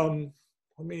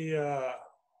let me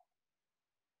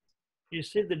you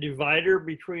see the divider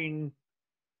between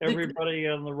everybody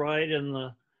on the right and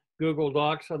the Google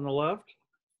Docs on the left?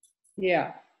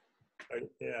 Yeah.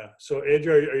 yeah. So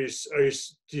Andrew,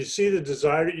 do you see the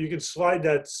desire? You can slide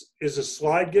that. Is the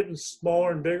slide getting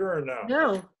smaller and bigger or no?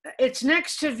 No, it's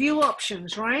next to view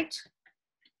options, right?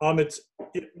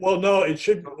 Well, no, it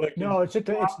should be like No, it's at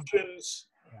the options.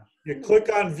 You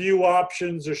click on view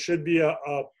options, there should be a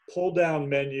pull down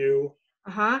menu.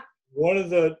 Uh-huh. One of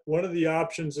the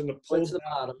options in the pull Towards the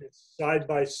down bottom. is side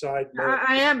by side mode.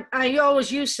 I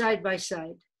always use side by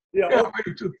side. Yeah. Yeah, Okay. I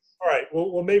do too. All right.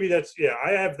 Well, maybe that's, yeah,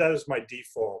 I have that as my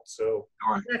default. So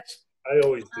That's I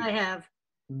always do. I have.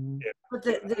 Yeah. But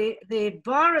the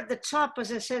bar at the top,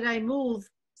 as I said, I move,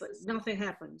 but nothing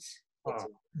happens.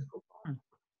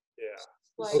 Yeah.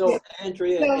 So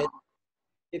Andrea,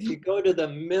 if you go to the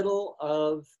middle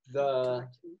of the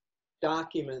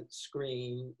document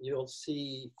screen, you'll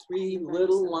see 3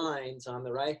 little lines on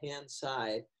the right-hand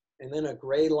side, and then a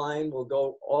gray line will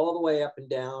go all the way up and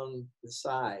down the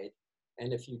side.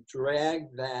 And if you drag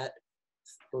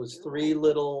those 3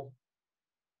 little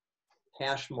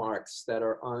hash marks that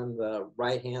are on the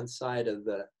right-hand side of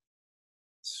the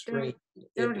screen,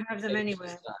 Don't have them it anywhere.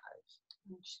 changes the size.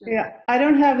 Yeah, I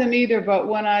don't have them either, but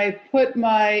when I put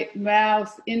my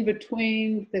mouse in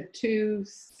between the 2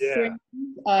 Yeah. strings,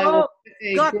 I will put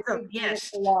a got gray them,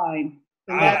 yes. vertical line.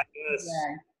 And Yes.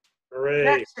 yeah. Hooray.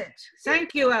 That's it.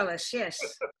 Thank you, Alice.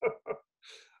 Yes.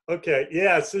 Okay.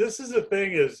 Yeah. So this is the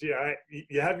thing is, yeah,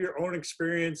 you have your own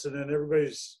experience, and then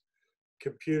everybody's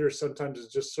computer sometimes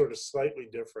is just sort of slightly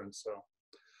different. So,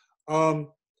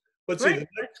 let's see. Great.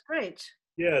 That's great.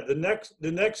 Yeah, the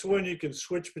next one you can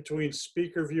switch between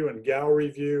speaker view and gallery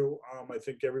view. I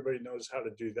think everybody knows how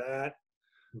to do that.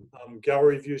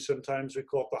 Gallery view, sometimes we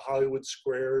call it the Hollywood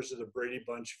Squares or the Brady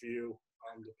Bunch view,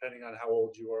 depending on how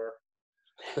old you are.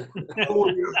 Oh,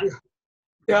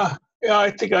 yeah, I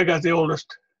think I got the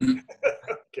oldest.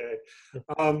 Okay.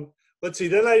 Let's see,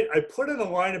 then I put in a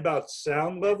line about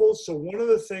sound levels. So one of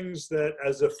the things that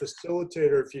as a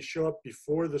facilitator, if you show up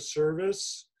before the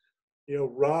service, you know,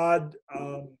 Rod,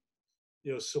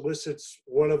 you know, solicits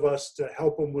one of us to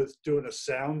help him with doing a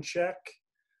sound check.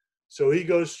 So he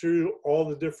goes through all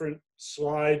the different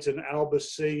slides and Alba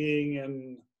singing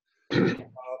and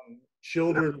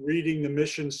children reading the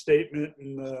mission statement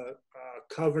and the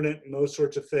covenant and those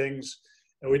sorts of things.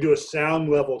 And we do a sound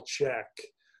level check.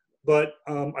 But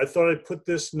I thought I'd put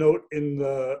this note in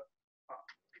the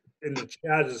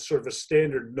chat as sort of a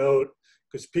standard note,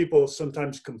 because people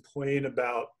sometimes complain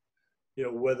about, you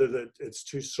know, whether it's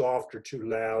too soft or too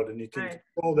loud, and you can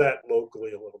control that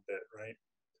locally a little bit, right?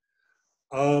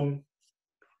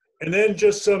 And then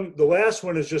just the last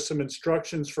one is just some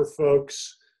instructions for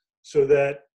folks so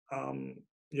that, you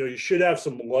know, you should have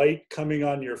some light coming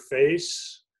on your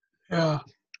face. Yeah.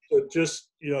 So just,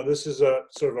 you know, this is a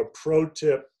sort of a pro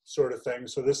tip sort of thing.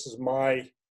 So this is my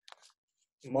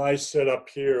setup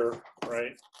here,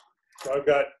 right? So I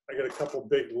got a couple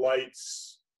big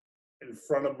lights in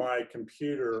front of my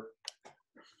computer,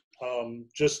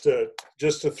 just to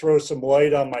throw some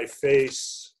light on my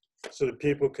face so that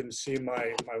people can see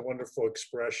my wonderful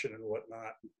expression and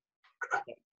whatnot.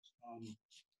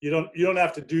 You don't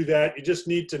have to do that. You just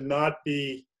need to not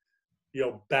be, you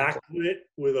know, backlit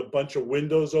with a bunch of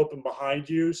windows open behind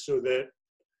you so that,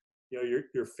 you know,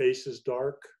 your face is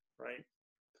dark, right?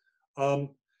 Kind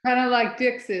of like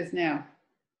Dick's is now.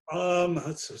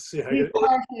 Let's see. I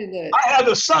have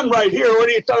the sun right here. What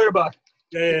are you talking about?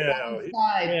 Yeah.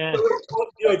 Yeah.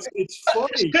 You know, it's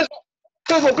funny.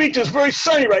 Pebble Beach is very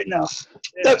sunny right now.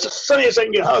 Yeah. That's the sunniest I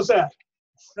can get. How's that?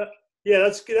 Yeah,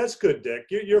 that's good, Dick.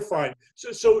 You're fine.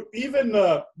 So even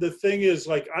the thing is,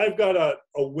 like, I've got a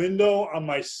window on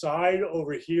my side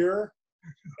over here,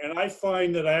 and I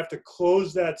find that I have to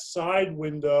close that side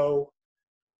window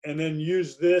and then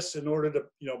use this in order to,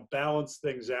 you know, balance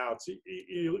things out. So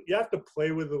you have to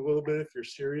play with it a little bit if you're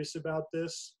serious about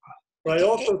this. But I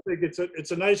also think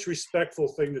it's a nice, respectful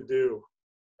thing to do,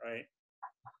 right?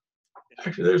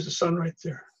 Actually, there's the sun right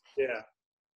there. Yeah.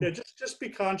 Yeah, just be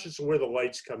conscious of where the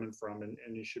light's coming from, and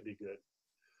you should be good.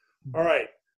 All right.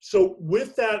 So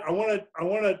with that, I want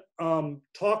to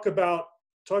talk about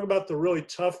the really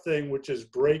tough thing, which is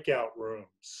breakout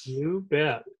rooms. You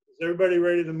bet. Is everybody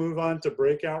ready to move on to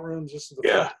breakout rooms? This is the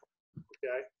Yeah.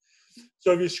 Okay.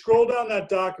 So if you scroll down that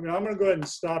document, I'm going to go ahead and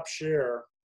stop share.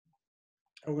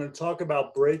 And we're going to talk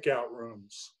about breakout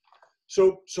rooms.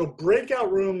 So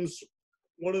breakout rooms,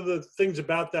 one of the things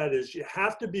about that is you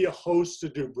have to be a host to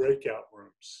do breakout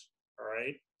rooms, all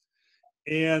right?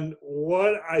 And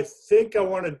what I think I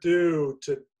want to do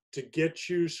to get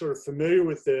you sort of familiar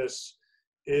with this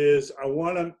is I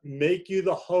want to make you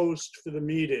the host for the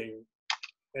meeting,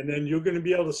 and then you're going to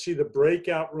be able to see the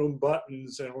breakout room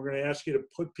buttons, and we're going to ask you to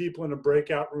put people in the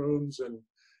breakout rooms and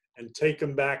take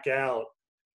them back out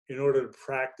in order to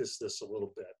practice this a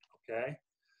little bit, okay?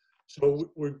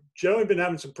 So we've generally been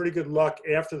having some pretty good luck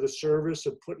after the service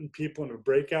of putting people in the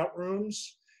breakout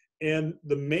rooms. And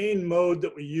the main mode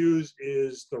that we use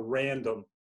is the random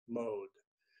mode.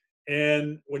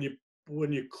 And when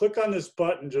you click on this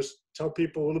button, just tell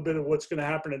people a little bit of what's going to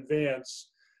happen in advance.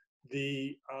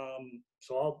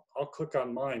 So I'll click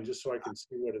on mine just so I can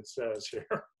see what it says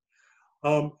here.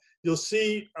 You'll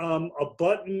see a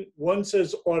button. One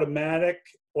says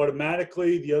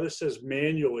automatically, the other says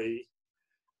manually.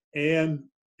 And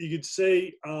you could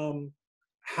say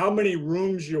how many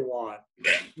rooms you want.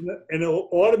 And it'll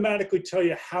automatically tell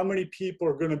you how many people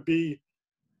are going to be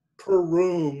per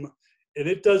room. And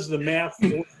it does the math for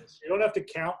you. You don't have to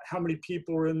count how many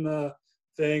people are in the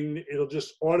thing. It'll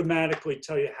just automatically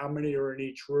tell you how many are in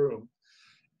each room.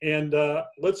 And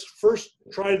let's first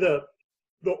try the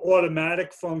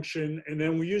automatic function, and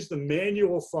then we use the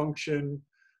manual function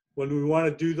when we want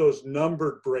to do those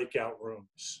numbered breakout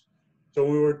rooms. So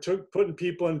when we were putting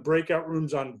people in breakout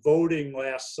rooms on voting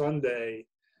last Sunday,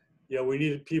 you know, we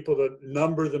needed people to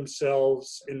number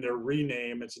themselves in their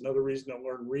rename. It's another reason to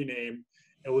learn rename,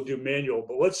 and we'll do manual.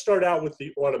 But let's start out with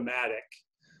the automatic.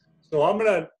 So I'm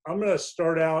gonna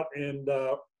start out and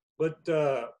let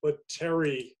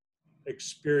Terry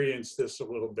experience this a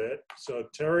little bit. So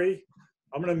Terry,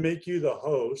 I'm gonna make you the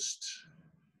host.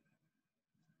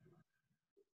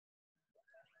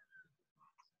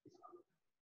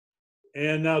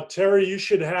 And now, Terry, you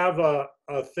should have a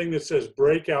thing that says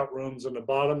breakout rooms on the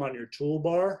bottom on your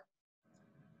toolbar,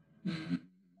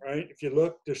 right? If you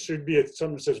look, there should be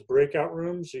something that says breakout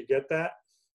rooms. You get that?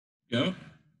 Yeah.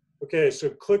 Okay, so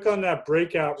click on that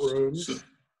breakout rooms.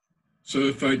 So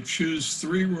if I choose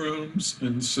 3 rooms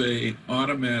and say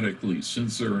automatically,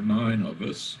 since there are 9 of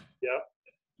us, yeah,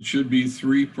 it should be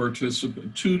 2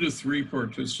 to 3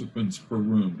 participants per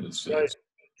room, it says. Right.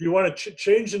 You want to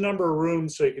change the number of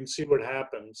rooms so you can see what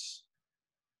happens.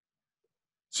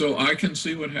 So I can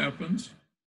see what happens?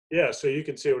 Yeah, so you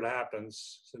can see what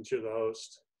happens since you're the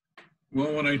host.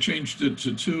 Well, when I changed it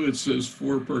to 2, it says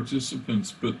 4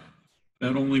 participants, but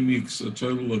that only makes a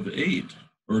total of 8.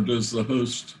 Or does the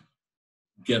host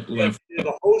get left out?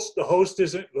 The host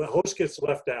gets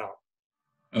left out.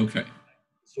 Okay.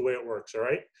 That's the way it works, all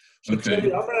right? So Okay.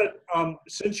 Teddy, I'm gonna,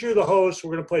 since you're the host,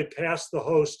 we're gonna play Pass the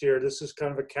Host here. This is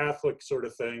kind of a Catholic sort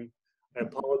of thing. I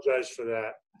apologize for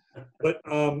that. But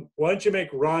why don't you make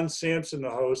Ron Sampson the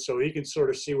host so he can sort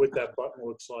of see what that button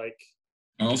looks like.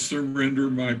 I'll surrender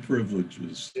my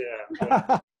privileges.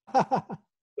 Yeah.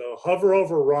 So hover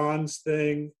over Ron's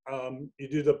thing. You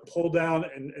do the pull down,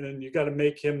 and then you got to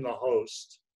make him the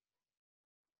host.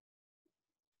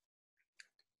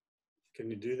 Can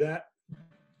you do that?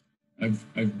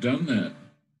 I've done that.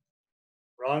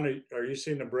 Ron, are you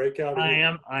seeing the breakout?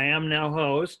 I am now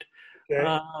host.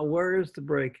 Okay. Where is the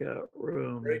breakout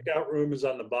room? Breakout room is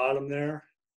on the bottom there.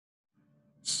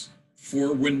 It's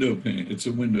 4 window pane. It's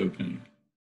a window pane.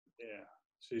 Yeah.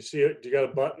 So you see it? Do you got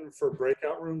a button for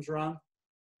breakout rooms, Ron?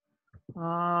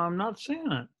 I'm not seeing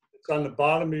it. It's on the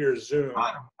bottom of your Zoom.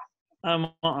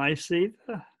 I see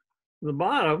the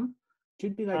bottom.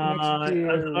 Should be like next to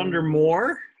your... Under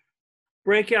more.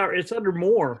 Breakout, it's under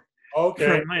more.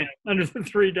 Okay. Under the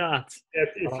 3 dots.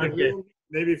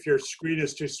 Maybe if your screen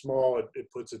is too small,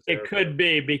 it puts it there. It could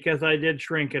be because I did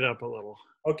shrink it up a little.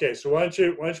 Okay, so why don't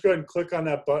you go ahead and click on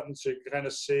that button so you can kind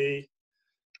of see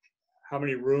how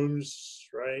many rooms,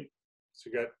 right? So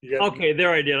you got. Okay,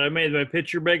 there I did. I made my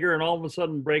picture bigger, and all of a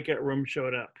sudden, breakout room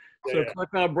showed up. So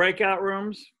click on breakout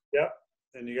rooms. Yep,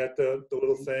 and you got the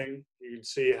little thing. You can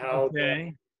see how.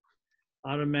 Okay.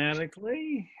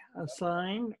 Automatically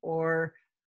assign or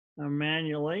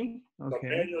manually. Okay. So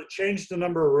manually change the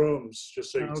number of rooms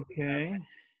just so you can see. Okay.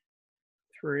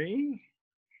 3.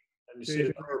 And you see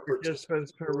the number of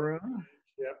participants per room.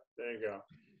 Yep, there you go.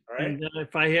 All right. And then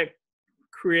if I hit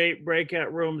create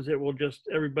breakout rooms, it will just,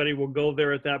 everybody will go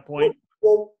there at that point.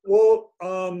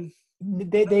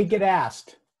 They get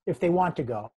asked if they want to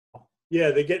go.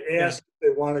 Yeah, they get asked if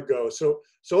they want to go. So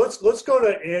let's go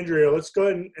to Andrea. Let's go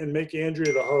ahead and make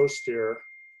Andrea the host here.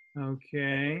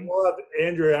 Okay. We'll have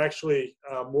Andrea actually,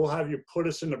 we'll have you put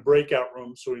us in the breakout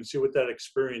room so we can see what that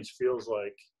experience feels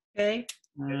like. Okay.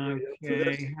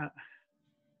 Okay.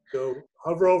 So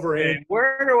hover over Andrea.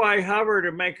 Where do I hover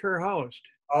to make her host?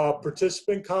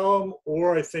 Participant column,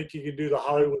 or I think you can do the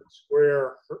Hollywood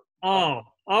Square. Oh,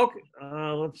 okay.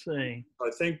 Let's see.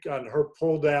 I think on her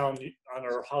pull down on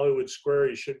her Hollywood Square,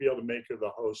 you should be able to make her the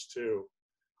host too.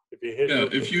 If you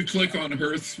hit if you click on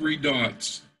her 3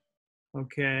 dots,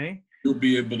 okay, you'll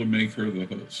be able to make her the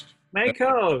host. Make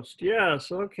host,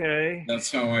 yes, okay.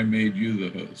 That's how I made you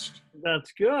the host.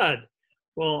 That's good.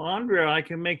 Well, Andrea, I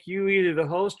can make you either the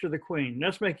host or the queen.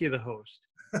 Let's make you the host.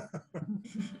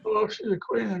 Oh, she's a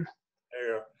queen. There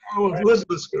you go. Oh, what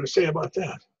Elizabeth's going to say about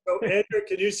that? So, Andrea,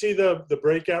 can you see the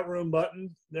breakout room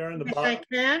button there on the Yes, bottom? I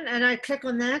can, and I click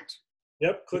on that.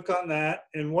 Yep, click on that.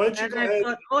 And why don't you And go I've ahead?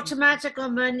 got automatic or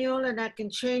manual, and I can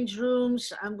change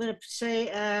rooms. I'm going to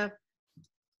say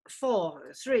 4.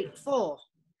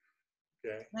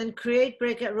 Okay. Then create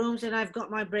breakout rooms, and I've got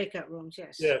my breakout rooms.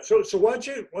 Yes. Yeah. So why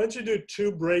don't you do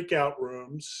 2 breakout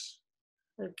rooms?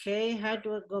 Okay. How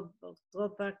do I go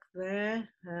back there?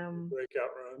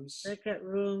 Breakout rooms. Breakout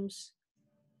rooms.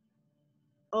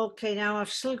 Okay. Now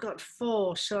I've still got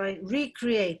 4, so I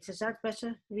recreate. Is that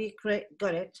better? Recreate.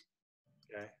 Got it.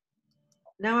 Okay.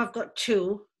 Now I've got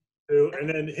 2. 2, and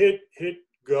then hit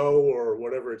go or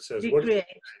whatever it says. Recreate.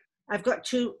 I've got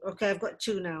 2. Okay, I've got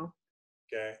 2 now.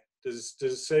 Okay. Does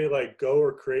it say like go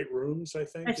or create rooms? I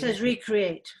think It says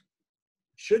recreate.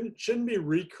 Shouldn't be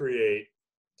recreate.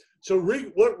 So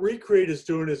what recreate is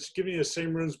doing is giving you the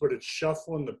same rooms, but it's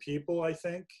shuffling the people, I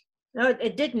think. No,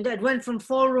 it didn't. It went from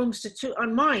 4 rooms to 2.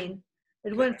 On mine,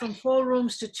 it went from 4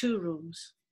 rooms to 2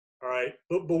 rooms. All right,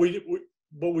 but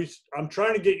I'm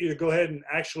trying to get you to go ahead and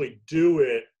actually do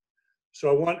it. So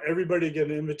I want everybody to get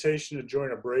an invitation to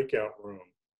join a breakout room.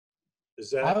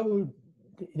 Is that?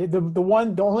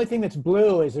 The only thing that's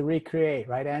blue is a recreate,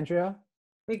 right, Andrea?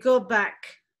 We go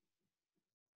back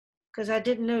because I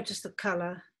didn't notice the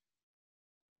color.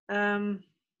 The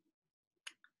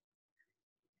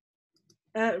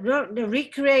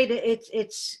recreate,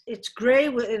 it's gray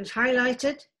with it's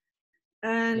highlighted,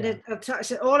 and it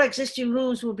said all existing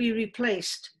rooms will be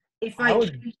replaced if I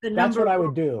change the number. That's what I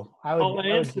would do.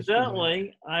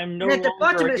 Incidentally, I'm no longer. At the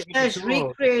bottom it says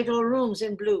recreate all rooms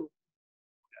in blue.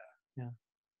 Yeah.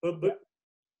 But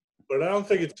I don't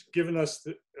think it's given us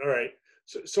the. All right.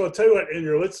 So I'll tell you what,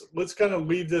 Andrew. Let's kind of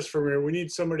leave this from here. We need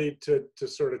somebody to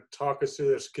sort of talk us through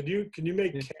this. Can you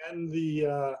make Ken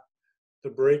the the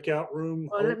breakout room.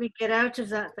 Well, let me get out of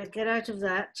that. Get out of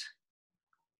that.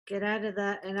 Get out of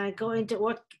that. And I go into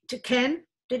what? To Ken,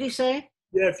 did he say?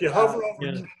 Yeah, if you hover over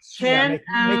yeah. Ken,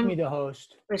 make me the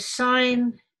host.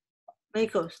 assign,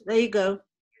 make host. There you go.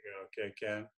 Okay,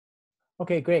 Ken.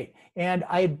 Okay, great. And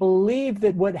I believe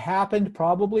that what happened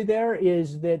probably there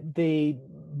is that the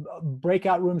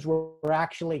breakout rooms were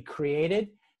actually created.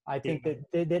 I think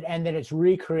that and then it's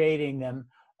recreating them,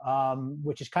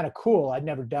 which is kind of cool. I'd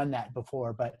never done that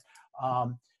before, but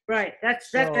right.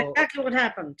 That's exactly what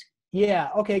happened. Yeah.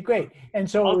 Okay, great. And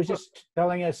so it was just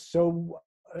telling us. So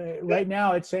right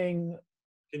now it's saying.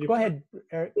 Go ahead,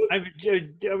 Eric. I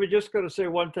was just going to say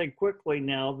one thing quickly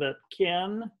now that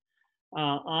Ken,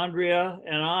 Andrea,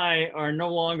 and I are no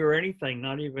longer anything,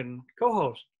 not even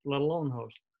co-host, let alone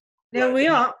host. No, we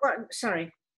are.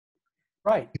 Sorry.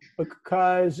 Right,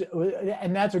 because,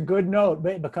 and that's a good note,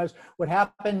 because what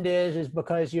happened is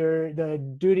because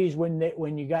the duties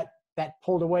when you got that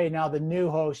pulled away, now the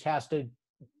new host has to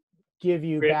give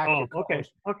you back your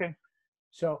co-host. Okay.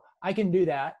 So I can do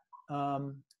that.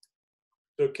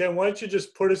 So Ken, why don't you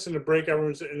just put us in the breakout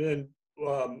rooms and then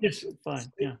It's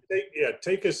fine. Yeah.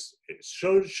 Take us,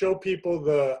 show people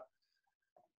the.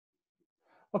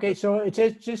 Okay, so it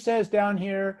just says down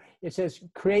here, it says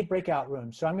create breakout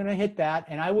rooms. So I'm going to hit that,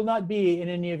 and I will not be in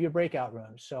any of your breakout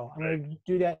rooms. So I'm going to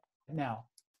do that now.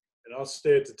 And I'll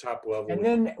stay at the top level. And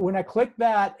then when I click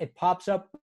that, it pops up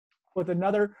with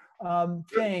another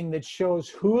thing that shows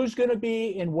who's going to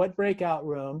be in what breakout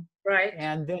room. Right.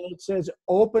 And then it says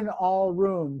open all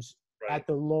rooms at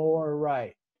the lower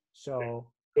right. So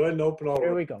go ahead and open all.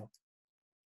 There we go.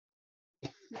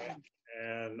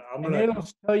 And I'm and gonna. It'll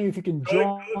tell you if you can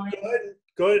join.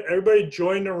 Go ahead. Everybody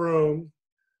join the room.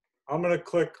 I'm gonna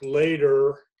click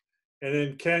later, and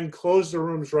then Ken close the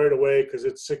rooms right away because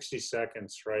it's 60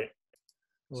 seconds, right?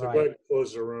 So go ahead and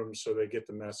close the room so they get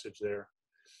the message there.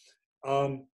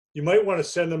 You might want to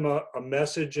send them a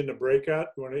message in the breakout.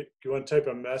 You want to type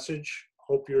a message?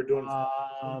 Hope you're doing.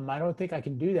 I don't think I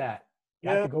can do that. You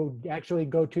have to actually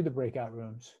go to the breakout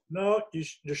rooms. No,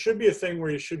 there should be a thing where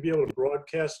you should be able to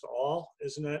broadcast all.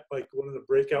 Isn't that like one of the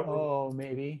breakout rooms? Oh,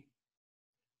 maybe.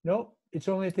 Nope. It's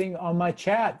the only thing on my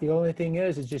chat. The only thing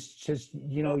is just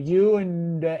you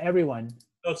and everyone.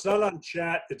 No, it's not on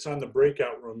chat. It's on the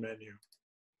breakout room menu.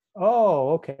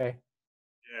 Oh, okay.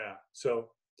 Yeah.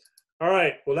 So, all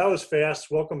right. Well, that was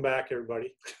fast. Welcome back,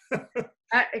 everybody.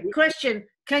 Question.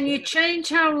 Can you change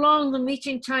how long the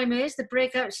meeting time is, the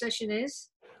breakout session is?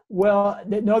 Well,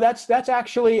 no, that's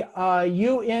actually,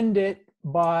 you end it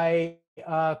by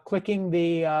clicking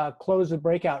the close the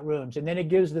breakout rooms, and then it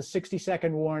gives the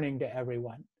 60-second warning to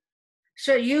everyone.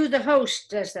 So you, the host,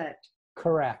 does that?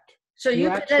 Correct. So you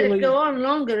could let it go on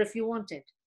longer if you wanted.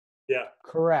 Yeah.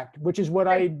 Correct. Which is what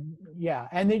yeah.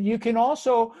 And then you can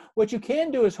also, what you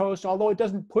can do as host, although it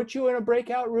doesn't put you in a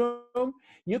breakout room,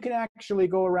 you can actually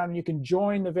go around and you can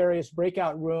join the various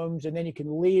breakout rooms, and then you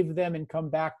can leave them and come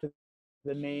back to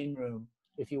the main room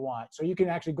if you want. So you can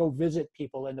actually go visit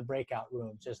people in the breakout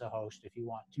rooms as a host if you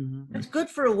want to. Mm-hmm. It's good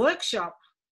for a workshop.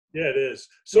 Yeah, it is.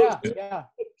 So, yeah.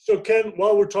 So Ken,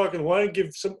 while we're talking, why don't you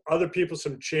give some other people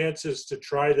some chances to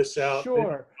try this out?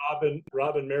 Sure.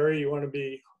 Rob and Mary, you want to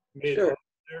be made Sure.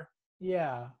 there?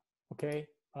 Yeah. Okay.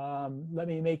 Let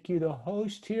me make you the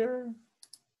host here.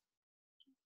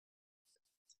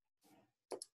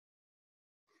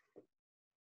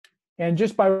 And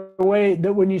just by the way,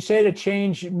 that when you say to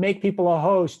change, make people a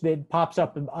host, that pops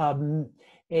up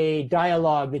a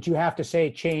dialogue that you have to say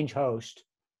change host.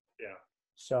 Yeah.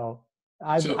 So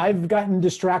I've gotten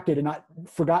distracted and not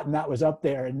forgotten that was up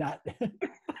there and not.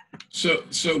 So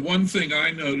one thing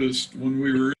I noticed when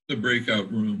we were in the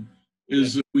breakout room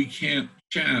is that we can't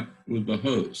chat with the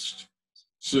host.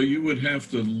 So you would have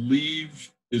to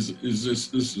leave. This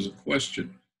is a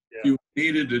question. Yeah. If you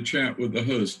needed to chat with the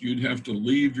host, you'd have to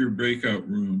leave your breakout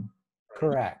room.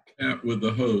 Correct. Chat with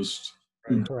the host.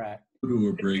 Correct. Go to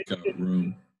a breakout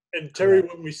room. And Terry,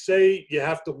 when we say you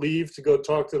have to leave to go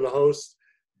talk to the host,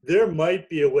 there might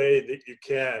be a way that you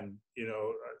can,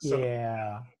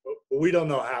 yeah. But we don't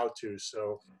know how to,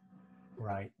 so.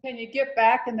 Right. Can you get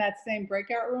back in that same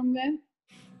breakout room then?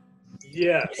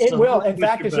 Yes. It will. In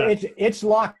fact, it's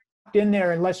locked in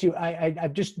there unless you,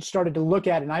 I've just started to look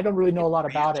at it and I don't really know a lot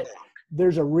about it.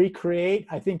 There's a recreate.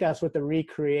 I think that's what the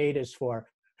recreate is for.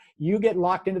 You get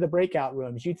locked into the breakout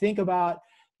rooms. You think about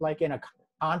like in a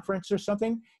conference or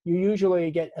something, you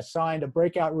usually get assigned a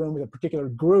breakout room with a particular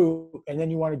group, and then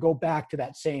you want to go back to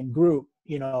that same group,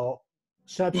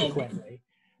 subsequently.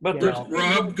 But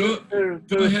Rob, go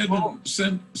ahead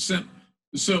and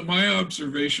So my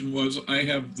observation was I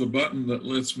have the button that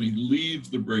lets me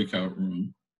leave the breakout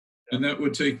room, and that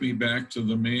would take me back to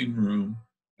the main room.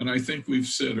 And I think we've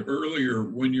said earlier,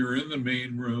 when you're in the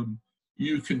main room,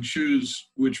 you can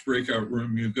choose which breakout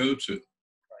room you go to.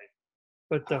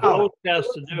 But the host has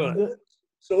to do it.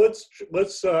 So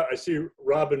let's I see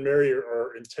Rob and Mary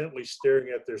are intently staring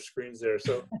at their screens there.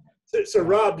 So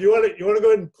Rob, you want to go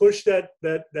ahead and push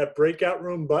that breakout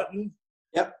room button?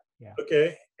 Yep. Yeah.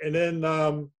 Okay. And then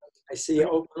I see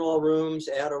open all rooms,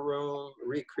 add a room,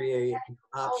 recreate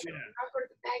option. I'll go to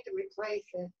the bank and replace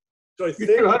it. so I You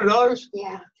think $200?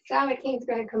 Yeah, Sally King's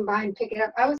gonna come by and pick it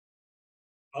up. I was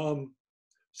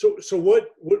so what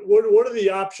are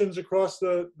the options across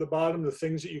the bottom, the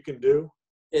things that you can do?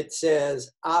 It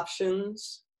says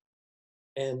options,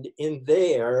 and in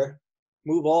there,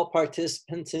 move all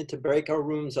participants into breakout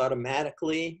rooms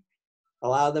automatically,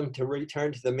 allow them to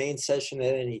return to the main session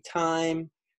at any time,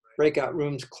 breakout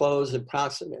rooms close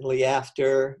approximately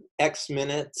after X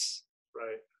minutes,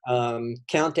 Right.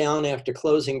 Countdown after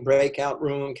closing breakout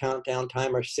room, countdown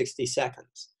timer 60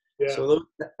 seconds. Yeah. So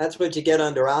that's what you get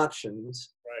under options.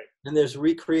 Right. And there's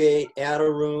recreate, add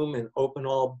a room, and open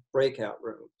all breakout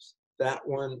rooms. That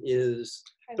one is,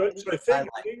 So I think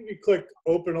if you click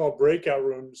open all breakout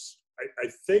rooms, I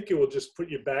think it will just put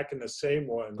you back in the same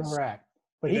ones. Correct.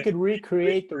 But And he then could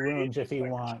recreate the recreate rooms if he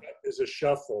like wants. Is a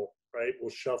shuffle, right?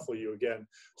 We'll shuffle you again.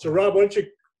 So Rob, why don't you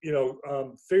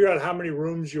figure out how many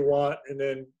rooms you want, and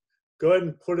then go ahead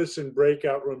and put us in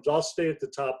breakout rooms. I'll stay at the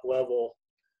top level.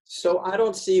 so I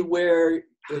don't see where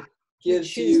it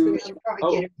gives you,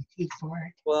 probably get a receipt for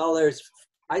it. well,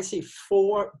 I see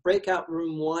 4, breakout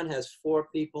room 1 has 4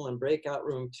 people and breakout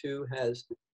room 2 has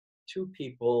 2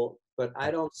 people, but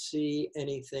I don't see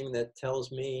anything that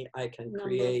tells me I can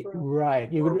create.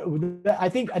 Right. You would. I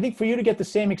think for you to get the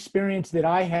same experience that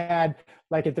I had,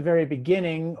 like at the very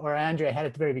beginning, or Andrea had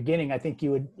at the very beginning, I think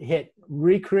you would hit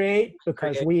recreate,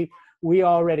 because we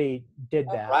already did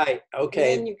that. Right,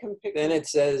 okay. Then you can pick. Then it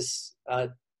says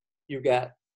you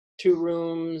got 2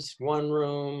 rooms, 1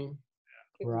 room,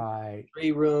 Right.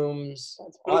 3 rooms,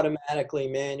 automatically,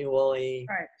 manually.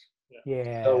 Right.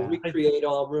 Yeah. So recreate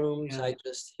all rooms. Yeah. I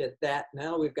just hit that.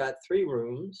 Now we've got 3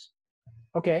 rooms,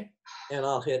 Okay. and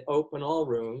I'll hit open all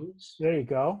rooms. There you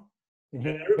go. And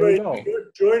And here we everybody go.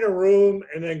 join a room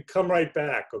and then come right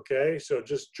back, okay? So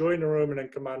just join the room and then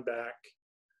come on back.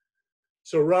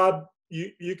 So Rob,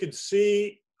 you can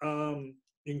see, you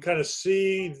can kind of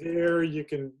see there, you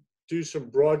can do some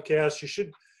broadcasts. You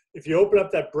should, if you open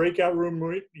up that breakout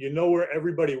room, you know where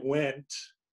everybody went.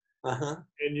 Uh-huh.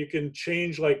 And you can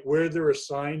change like where they're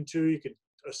assigned to. You could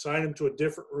assign them to a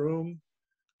different room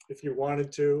if you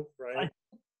wanted to, right?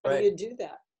 How do you do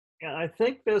that? Yeah, I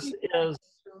think this is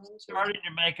starting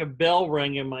to make a bell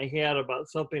ring in my head about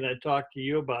something I talked to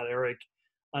you about, Eric,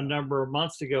 a number of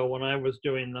months ago when I was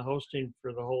doing the hosting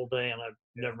for the whole day, and I've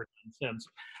never done since.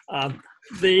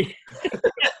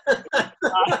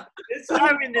 It's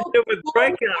having to do with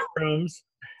breakout rooms.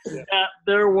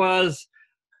 There was,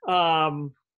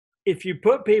 if you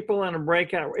put people in a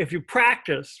breakout, if you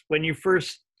practice when you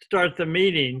first start the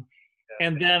meeting,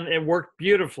 and then it worked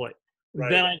beautifully. Right.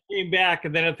 Then I came back,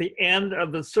 and then at the end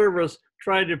of the service,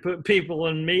 tried to put people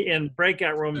in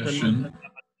breakout rooms. And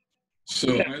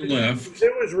So I left.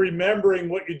 It was remembering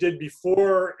what you did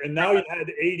before, and now you had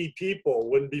 80 people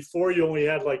when before you only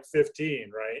had like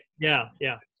 15, right? yeah.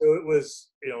 So it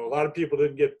was, a lot of people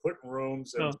didn't get put in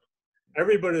rooms, and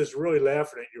everybody was really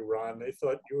laughing at you, Ron. They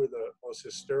thought you were the most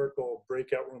hysterical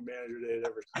breakout room manager they had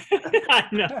ever seen. I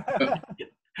know.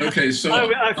 Okay, so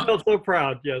I felt so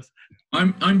proud. Yes.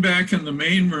 I'm back in the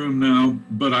main room now,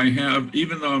 but I have,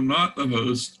 even though I'm not the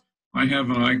host, I have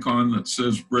an icon that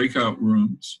says breakout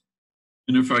rooms.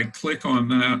 And if I click on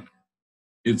that,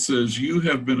 it says you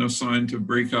have been assigned to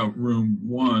breakout room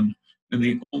 1, and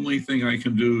the only thing I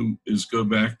can do is go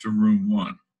back to room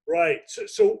 1. Right.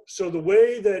 So the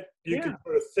way that you can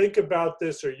sort of think about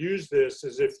this or use this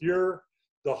is if you're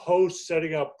the host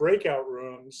setting up breakout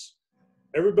rooms,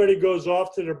 everybody goes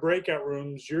off to their breakout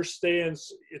rooms. You're staying.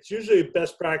 It's usually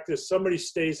best practice. Somebody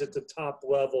stays at the top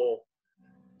level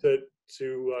to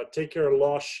take care of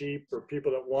lost sheep or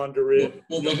people that wander in.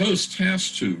 Well, the host has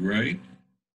to, right?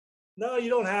 No, you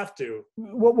don't have to.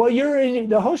 Well,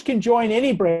 the host can join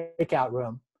any breakout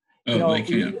room. Oh, they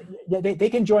can. They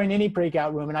can join any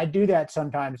breakout room, and I do that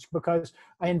sometimes because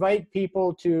I invite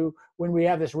people to, when we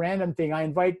have this random thing, I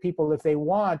invite people if they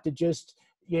want to just,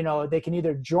 they can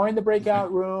either join the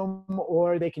breakout room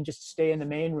or they can just stay in the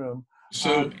main room.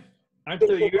 So Aren't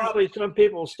there usually some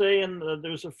people stay in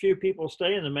there's a few people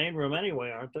stay in the main room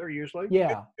anyway, aren't there usually?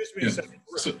 Yeah. Excuse me a Yeah. second.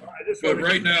 So, I just but wanna-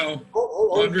 right now,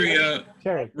 Hold on. Andrea,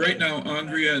 Terry. right now,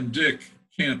 Andrea and Dick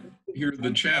can't hear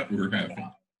the chat we're having.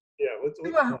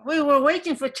 Yeah, We were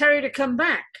waiting for Terry to come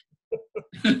back.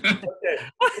 okay.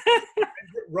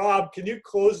 Rob, can you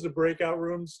close the breakout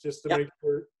rooms just to Yeah. make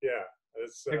sure? Yeah.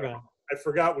 It's, Okay. I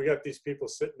forgot we got these people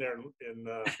sitting there in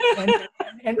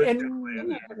And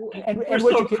We're what so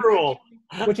you can, cruel.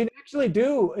 what you can actually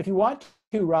do, if you want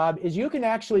to, Rob, is you can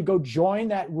actually go join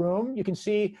that room. You can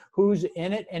see who's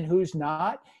in it and who's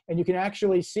not. And you can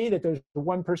actually see that there's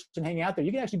one person hanging out there.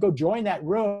 You can actually go join that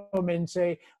room and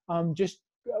say, just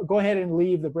go ahead and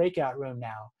leave the breakout room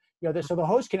now. You know, so the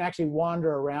host can actually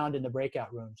wander around in the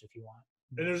breakout rooms if you want.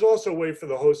 and there's also a way for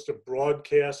the host to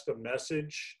broadcast a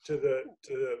message to the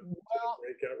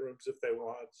breakout rooms if they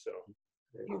want. So,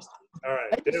 all right,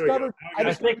 I there we go. discovered- Now we I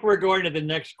got- think we're going to the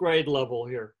next grade level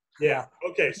here. yeah.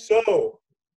 Okay. So,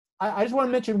 I just want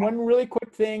to mention one really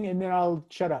quick thing, and then I'll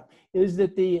shut up. Is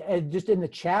that just in the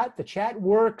chat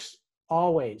works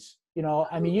always. You know,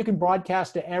 I mean, you can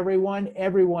broadcast to everyone.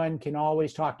 Everyone can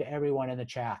always talk to everyone in the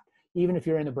chat, even if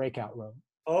you're in the breakout room.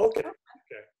 okay.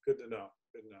 Okay. Good to know.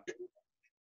 Good to know.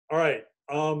 All right.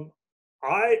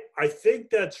 I think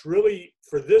that's really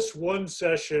for this one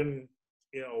session.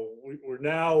 You know, we're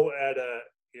now at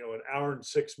an hour and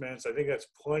 6 minutes. I think that's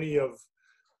plenty of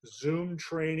Zoom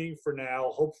training for now.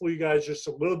 Hopefully you guys are just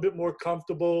a little bit more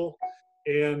comfortable,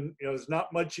 and you know, there's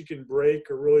not much you can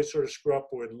break or really sort of screw up.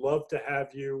 We'd love to have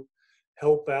you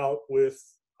help out with,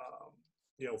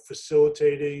 you know,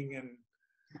 facilitating and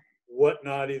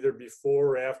whatnot, either before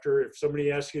or after. If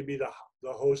somebody asks you to be the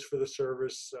host for the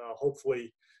service,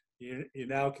 hopefully you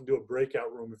now can do a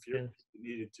breakout room if you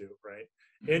needed to, right?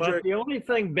 Andrew, But the only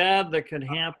thing bad that could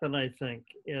happen, I think,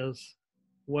 is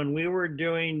when we were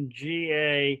doing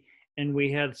GA and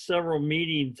we had several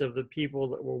meetings of the people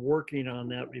that were working on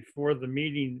that before the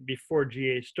meeting, before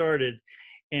GA started,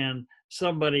 and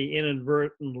somebody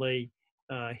inadvertently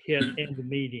hit end the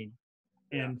meeting.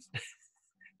 And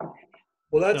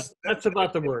well, so that's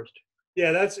about the worst.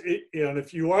 yeah, that's it. You know, and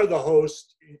if you are the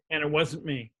host, And it wasn't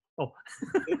me. Oh,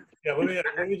 yeah,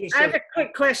 let me just. I have a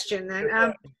quick question then.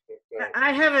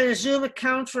 I have a Zoom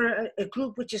account for a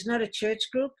group which is not a church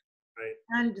group. Right.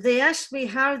 And they asked me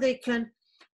how they can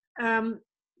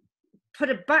put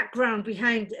a background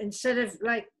behind instead of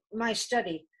like my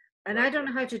study. And I don't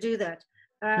know how to do that.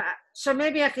 So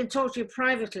maybe I can talk to you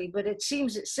privately, but it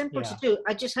seems it's simple to do.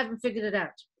 I just haven't figured it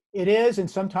out. It is, and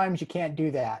sometimes you can't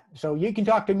do that. So you can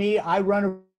talk to me. I run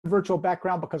a virtual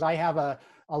background because I have a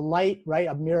light, right,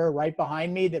 a mirror right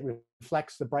behind me that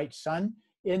reflects the bright sun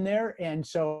in there. And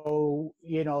so,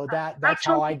 you know, that's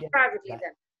how I get privately that.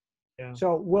 then. yeah.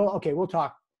 So we'll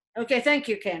talk. Okay, thank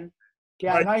you, Ken.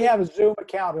 Yeah, and I have a Zoom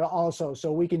account also,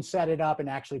 so we can set it up and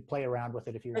actually play around with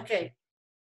it if you want. Okay.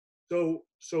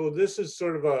 So this is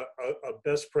sort of a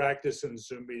best practice in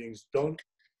Zoom meetings. Don't,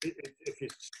 if you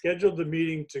schedule the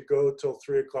meeting to go till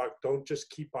 3 o'clock, don't just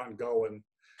keep on going.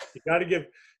 You got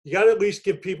to at least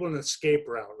give people an escape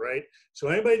route, right? So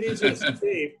anybody needs an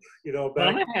escape, you know,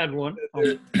 Well, back, I had one.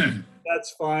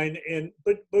 that's fine.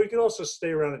 But you can also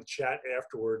stay around and chat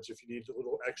afterwards if you need a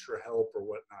little extra help or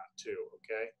whatnot too.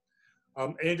 Okay.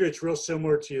 Andrew, it's real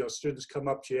similar to, you know, students come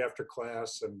up to you after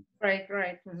class and Right.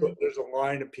 Mhm. there's a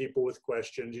line of people with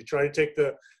questions. You try to take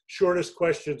the shortest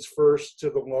questions first to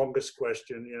the longest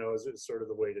question, you know, is sort of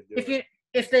the way to do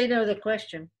If they know the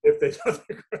question. If they know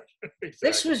the question. Exactly.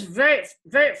 This was very,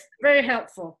 very, very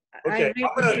helpful. Okay,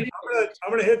 I'm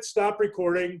gonna hit stop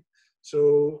recording.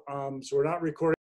 So we're not recording.